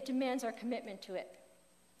perspective, it demands our commitment to it.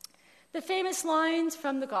 The famous lines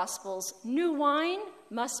from the Gospels, new wine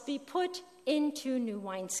must be put into new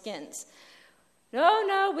wineskins.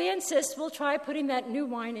 No, we insist we'll try putting that new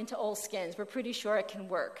wine into old skins. We're pretty sure it can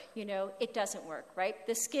work. It doesn't work, right?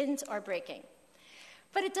 The skins are breaking.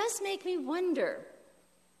 But it does make me wonder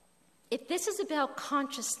if this is about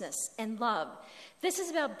consciousness and love, this is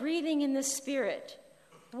about breathing in the Spirit,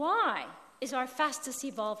 why is our fastest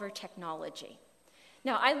evolver technology?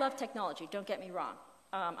 Now, I love technology, don't get me wrong.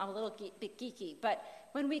 I'm a little bit geeky, but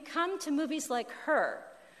when we come to movies like Her,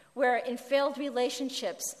 where in failed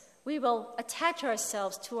relationships, we will attach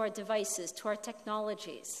ourselves to our devices, to our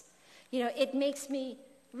technologies. It makes me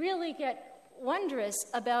really get wondrous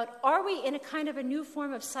about, are we in a kind of a new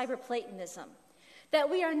form of cyberplatonism? That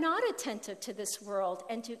we are not attentive to this world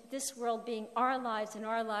and to this world being our lives and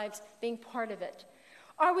our lives being part of it.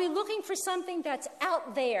 Are we looking for something that's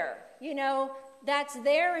out there, that's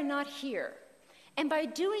there and not here? And by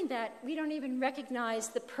doing that, we don't even recognize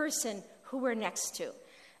the person who we're next to.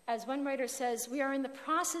 As one writer says, we are in the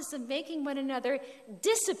process of making one another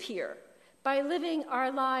disappear by living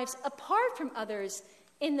our lives apart from others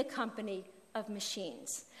in the company of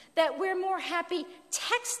machines. That we're more happy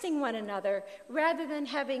texting one another rather than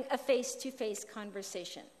having a face-to-face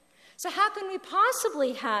conversation. So how can we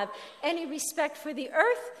possibly have any respect for the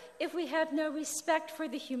earth if we have no respect for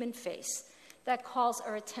the human face that calls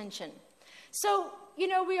our attention? So,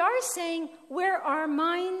 we are saying where our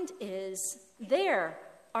mind is, there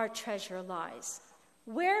our treasure lies.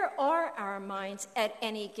 Where are our minds at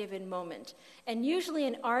any given moment? And usually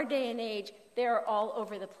in our day and age, they're all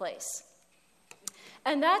over the place.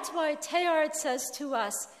 And that's why Teilhard says to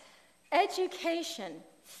us, education,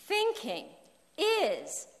 thinking,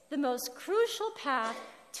 is the most crucial path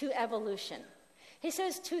to evolution. He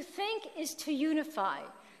says to think is to unify,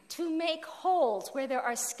 to make wholes where there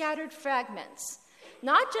are scattered fragments,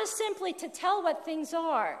 not just simply to tell what things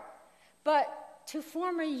are, but to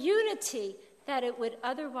form a unity that it would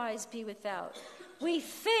otherwise be without. We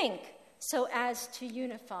think so as to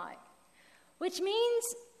unify, which means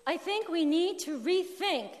I think we need to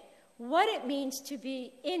rethink what it means to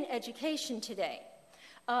be in education today,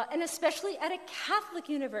 and especially at a Catholic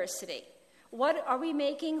university. What are we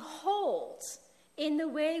making holes in the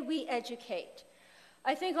way we educate?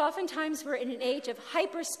 I think oftentimes we're in an age of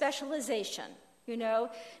hyper-specialization.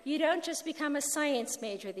 You don't just become a science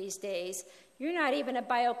major these days. You're not even a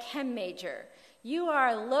biochem major. You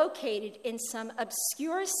are located in some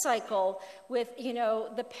obscure cycle with,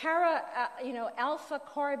 the alpha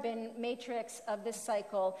carbon matrix of this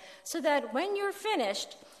cycle, so that when you're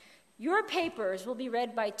finished, your papers will be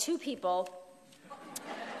read by 2 people,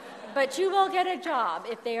 but you will get a job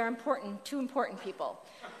if they are two important people.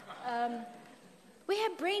 We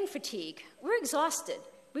have brain fatigue. We're exhausted.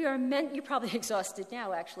 You're probably exhausted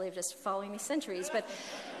now, actually, of just following these centuries, but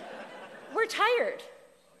we're tired.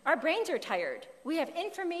 Our brains are tired. We have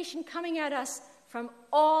information coming at us from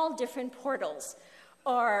all different portals.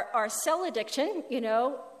 our cell addiction.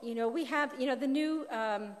 We have the new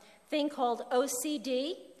thing called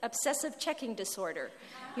OCD, obsessive checking disorder.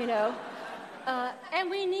 And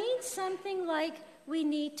we need something like we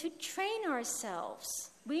need to train ourselves.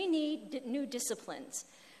 We need new disciplines.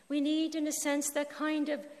 We need, in a sense, that kind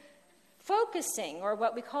of focusing, or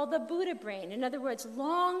what we call the Buddha brain. In other words,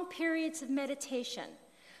 long periods of meditation,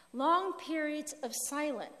 long periods of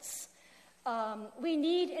silence. We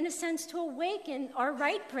need, in a sense, to awaken our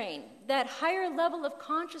right brain, that higher level of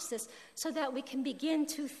consciousness, so that we can begin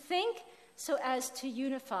to think so as to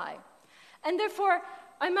unify. And therefore,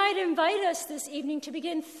 I might invite us this evening to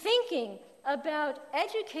begin thinking about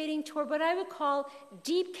educating toward what I would call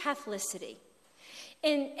deep Catholicity.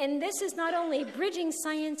 And this is not only bridging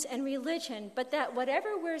science and religion, but that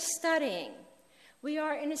whatever we're studying, we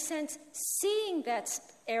are, in a sense, seeing that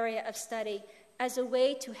area of study as a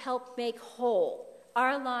way to help make whole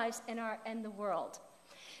our lives and the world.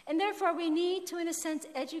 And therefore, we need to, in a sense,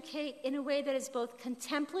 educate in a way that is both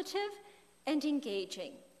contemplative and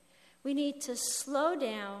engaging. We need to slow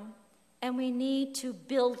down, and we need to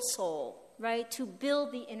build soul, right? To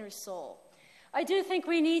build the inner soul. I do think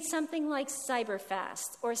we need something like cyber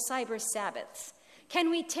fast or cyber Sabbaths. Can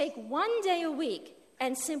we take one day a week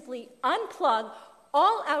and simply unplug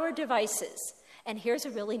all our devices? And here's a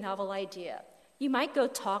really novel idea. You might go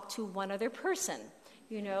talk to one other person,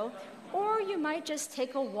 or you might just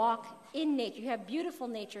take a walk in nature. You have beautiful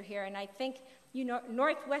nature here, and I think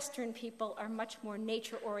Northwestern people are much more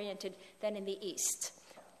nature-oriented than in the East.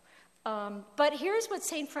 But here's what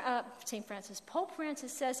Pope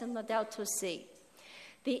Francis says in Laudato Si.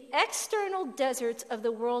 The external deserts of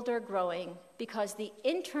the world are growing because the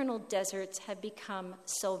internal deserts have become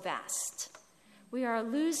so vast. We are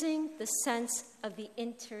losing the sense of the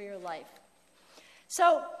interior life.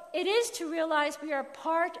 So it is to realize we are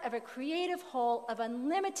part of a creative whole of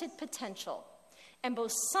unlimited potential. And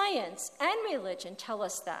both science and religion tell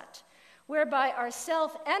us that, whereby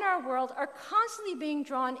ourself and our world are constantly being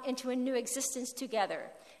drawn into a new existence together,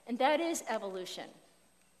 and that is evolution.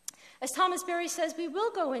 As Thomas Berry says, we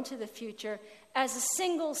will go into the future as a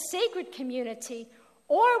single sacred community,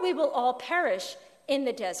 or we will all perish in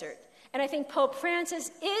the desert. And I think Pope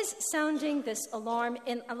Francis is sounding this alarm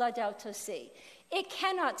in Laudato Si. It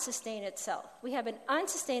cannot sustain itself. We have an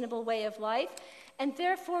unsustainable way of life, and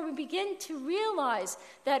therefore we begin to realize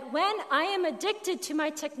that when I am addicted to my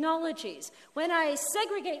technologies, when I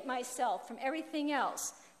segregate myself from everything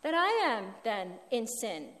else, that I am then in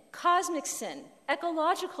sin. Cosmic sin,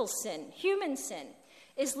 ecological sin, human sin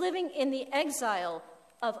is living in the exile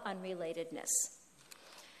of unrelatedness.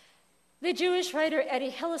 The Jewish writer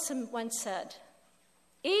Eddie Hillesum once said,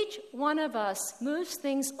 "Each one of us moves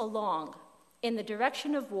things along in the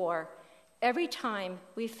direction of war every time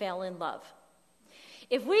we fail in love."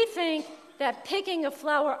 If we think that picking a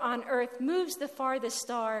flower on earth moves the farthest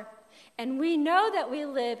star, and we know that we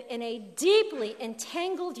live in a deeply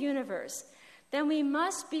entangled universe, then we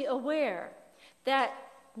must be aware that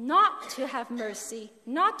not to have mercy,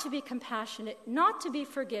 not to be compassionate, not to be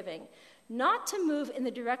forgiving, not to move in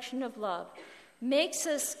the direction of love, makes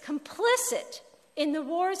us complicit in the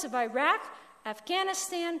wars of Iraq,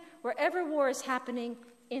 Afghanistan, wherever war is happening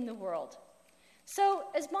in the world. So,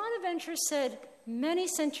 as Bonaventure said many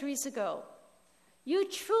centuries ago, you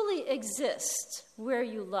truly exist where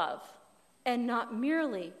you love, and not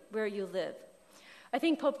merely where you live. I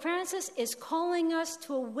think Pope Francis is calling us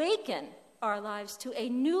to awaken our lives to a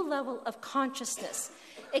new level of consciousness,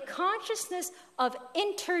 a consciousness of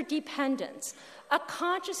interdependence, a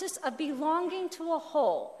consciousness of belonging to a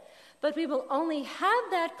whole. But we will only have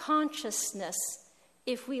that consciousness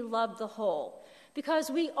if we love the whole, because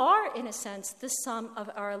we are, in a sense, the sum of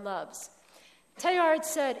our loves. Teilhard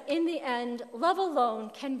said, in the end, love alone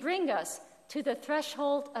can bring us to the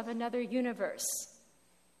threshold of another universe.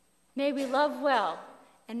 May we love well,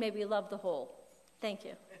 and may we love the whole. Thank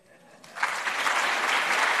you.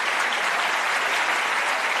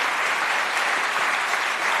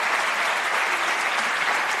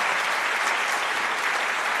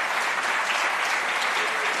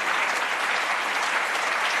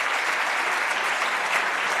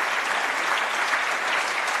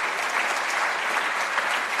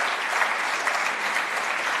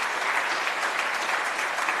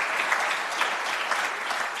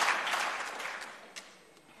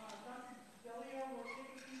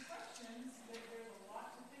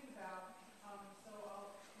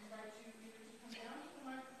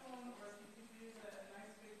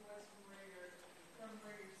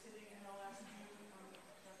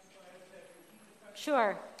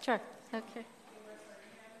 Sure. Okay.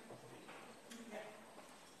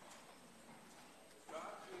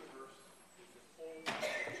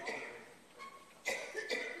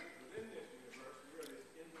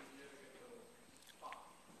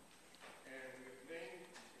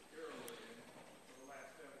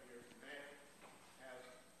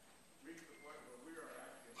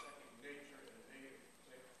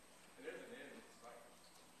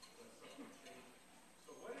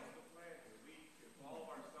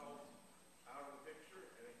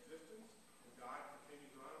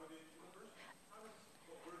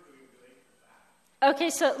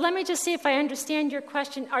 Okay, so let me just see if I understand your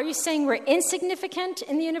question. Are you saying we're insignificant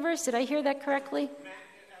in the universe? Did I hear that correctly?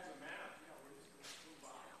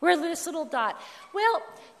 We're this little dot. Well,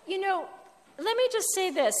 let me just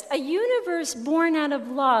say this. A universe born out of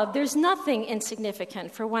love, there's nothing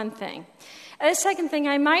insignificant, for one thing. And the second thing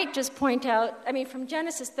I might just point out, from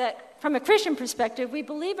Genesis, that from a Christian perspective, we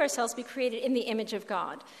believe ourselves to be created in the image of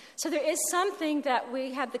God. So there is something that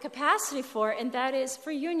we have the capacity for, and that is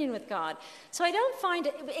for union with God. So I don't find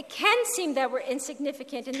it can seem that we're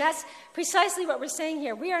insignificant, and that's precisely what we're saying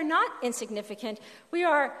here. We are not insignificant. We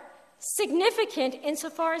are significant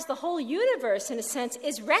insofar as the whole universe, in a sense,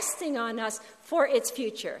 is resting on us for its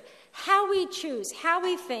future. How we choose, how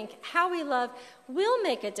we think, how we love will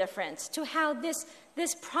make a difference to how this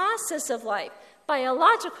process of life,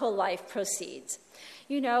 biological life, proceeds.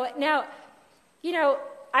 I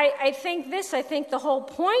think the whole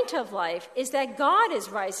point of life is that God is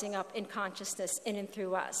rising up in consciousness in and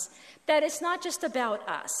through us. That it's not just about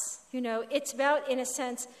us. It's about, in a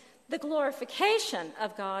sense, the glorification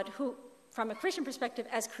of God, who, from a Christian perspective,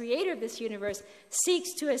 as creator of this universe,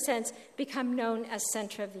 seeks to, in a sense, become known as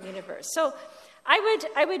center of the universe. So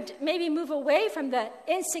I would maybe move away from the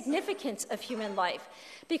insignificance of human life,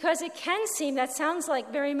 because it can seem, that sounds like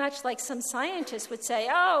very much like some scientists would say,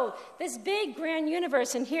 oh, this big grand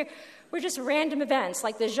universe, and here we're just random events,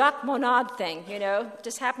 like the Jacques Monod thing,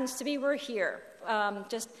 just happens to be we're here,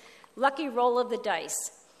 just lucky roll of the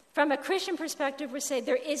dice. From a Christian perspective, we say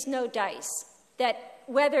there is no dice, that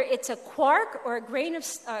whether it's a quark or a grain of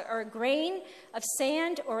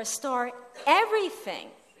sand or a star, everything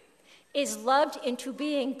is loved into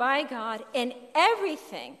being by God, and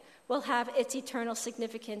everything will have its eternal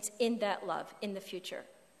significance in that love in the future.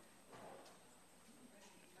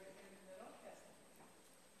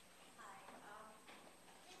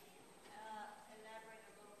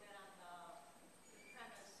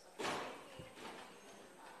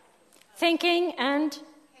 Thinking and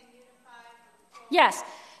yes.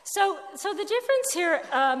 So the difference here,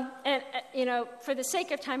 for the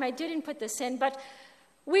sake of time, I didn't put this in, but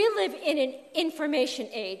we live in an information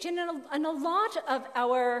age, and a lot of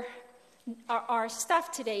our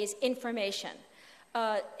stuff today is information,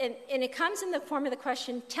 and it comes in the form of the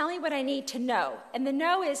question, "Tell me what I need to know," and the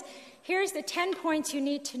know is, here's the 10 points you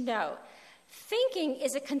need to know. Thinking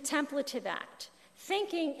is a contemplative act.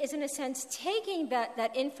 Thinking is, in a sense, taking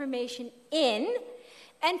that information in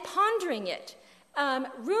and pondering it,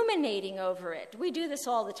 ruminating over it. We do this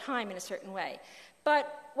all the time in a certain way.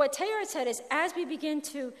 But what Teilhard said is, as we begin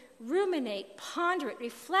to ruminate, ponder it,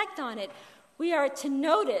 reflect on it, we are to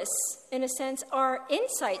notice, in a sense, our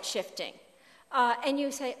insight shifting. And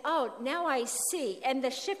you say, oh, now I see. And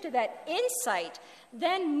the shift of that insight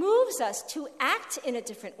then moves us to act in a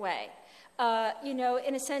different way.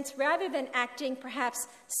 In a sense, rather than acting perhaps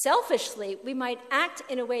selfishly, we might act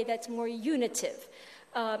in a way that's more unitive.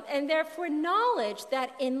 And therefore, knowledge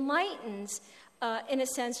that enlightens, in a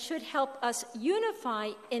sense, should help us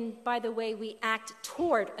unify by the way we act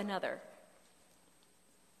toward another.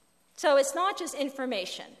 So it's not just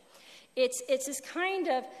information. It's this kind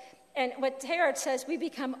of, and what Teilhard says, we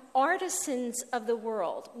become artisans of the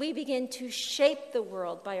world. We begin to shape the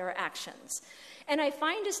world by our actions. And I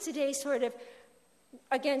find us today sort of,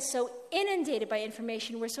 again, so inundated by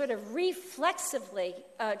information, we're sort of reflexively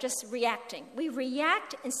just reacting. We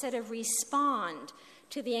react instead of respond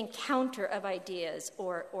to the encounter of ideas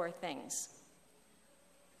or things.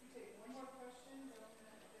 Okay, one more question.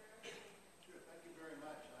 Sure, thank you very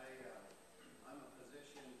much. I'm a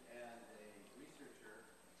physician and a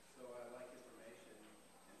researcher, so I like information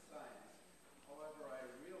and science. However, I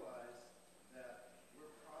realize that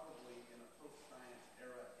we're probably in a post-science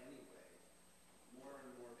era anyway. More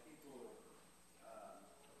and more people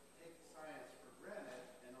take science for granted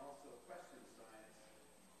and also question science.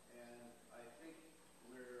 And I think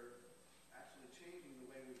we're actually changing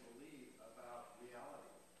the way we believe about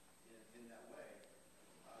reality in that way.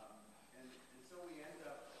 And so we end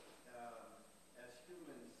up, as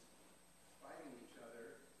humans, fighting each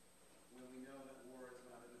other when we know that war is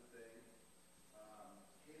not a good thing,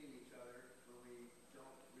 hating each other when we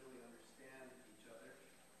don't really understand each other.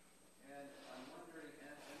 And I'm wondering,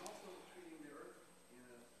 and also treating the earth in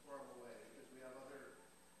a horrible way, because we have other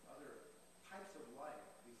types of life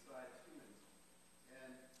besides humans.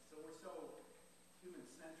 And so we're so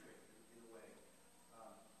human-centric in a way.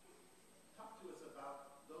 Talk to us about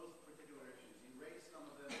those particular issues. You raised some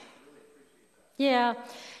of them. I really appreciate that. Yeah.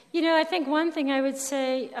 I think one thing I would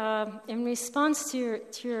say in response to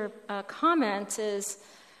your comment is,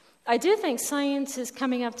 I do think science is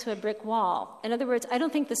coming up to a brick wall. In other words, I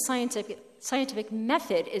don't think the scientific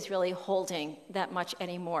method is really holding that much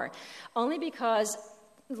anymore, only because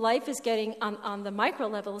life is getting, on the micro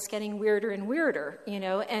level, is getting weirder and weirder,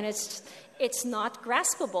 and it's not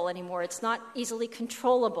graspable anymore. It's not easily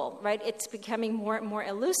controllable, right? It's becoming more and more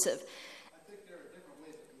elusive. I think there are different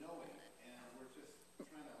ways of knowing, and we're just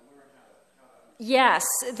trying to learn how to. Yes,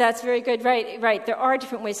 that's very good. Right. There are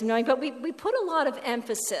different ways of knowing, but we put a lot of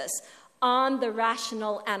emphasis on the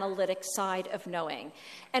rational, analytic side of knowing.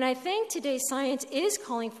 And I think today's science is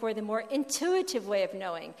calling for the more intuitive way of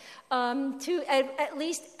knowing, to at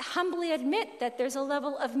least humbly admit that there's a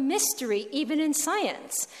level of mystery even in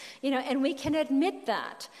science, and we can admit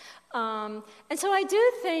that. And so I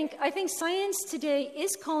think science today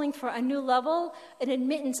is calling for a new level, an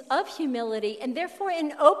admittance of humility, and therefore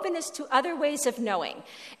an openness to other ways of knowing.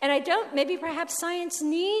 And maybe perhaps science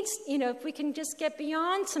needs, if we can just get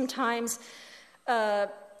beyond sometimes,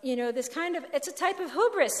 this kind of, it's a type of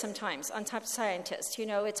hubris sometimes on top of scientists.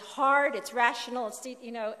 It's hard, it's rational, it's,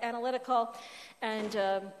 analytical, and,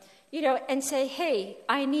 and say, hey,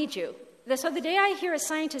 I need you. So the day I hear a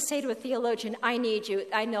scientist say to a theologian, I need you,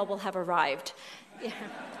 I know we'll have arrived. Yeah.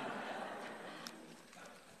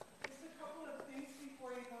 Just a couple of things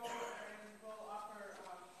before you go, and we'll offer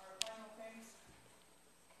our final thanks.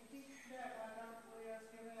 I think that Dr. Boulia has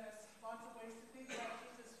given us lots of ways to think about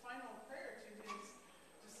Jesus' final prayer to his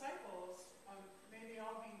disciples, may they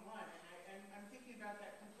all be one. And I'm thinking about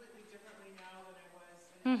that completely differently now than I was.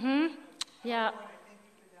 Yeah.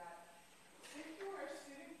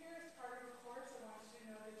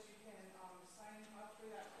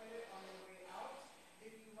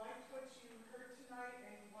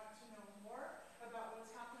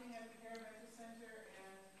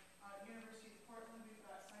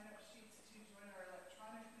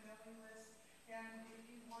 And if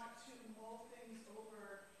you want to mull things over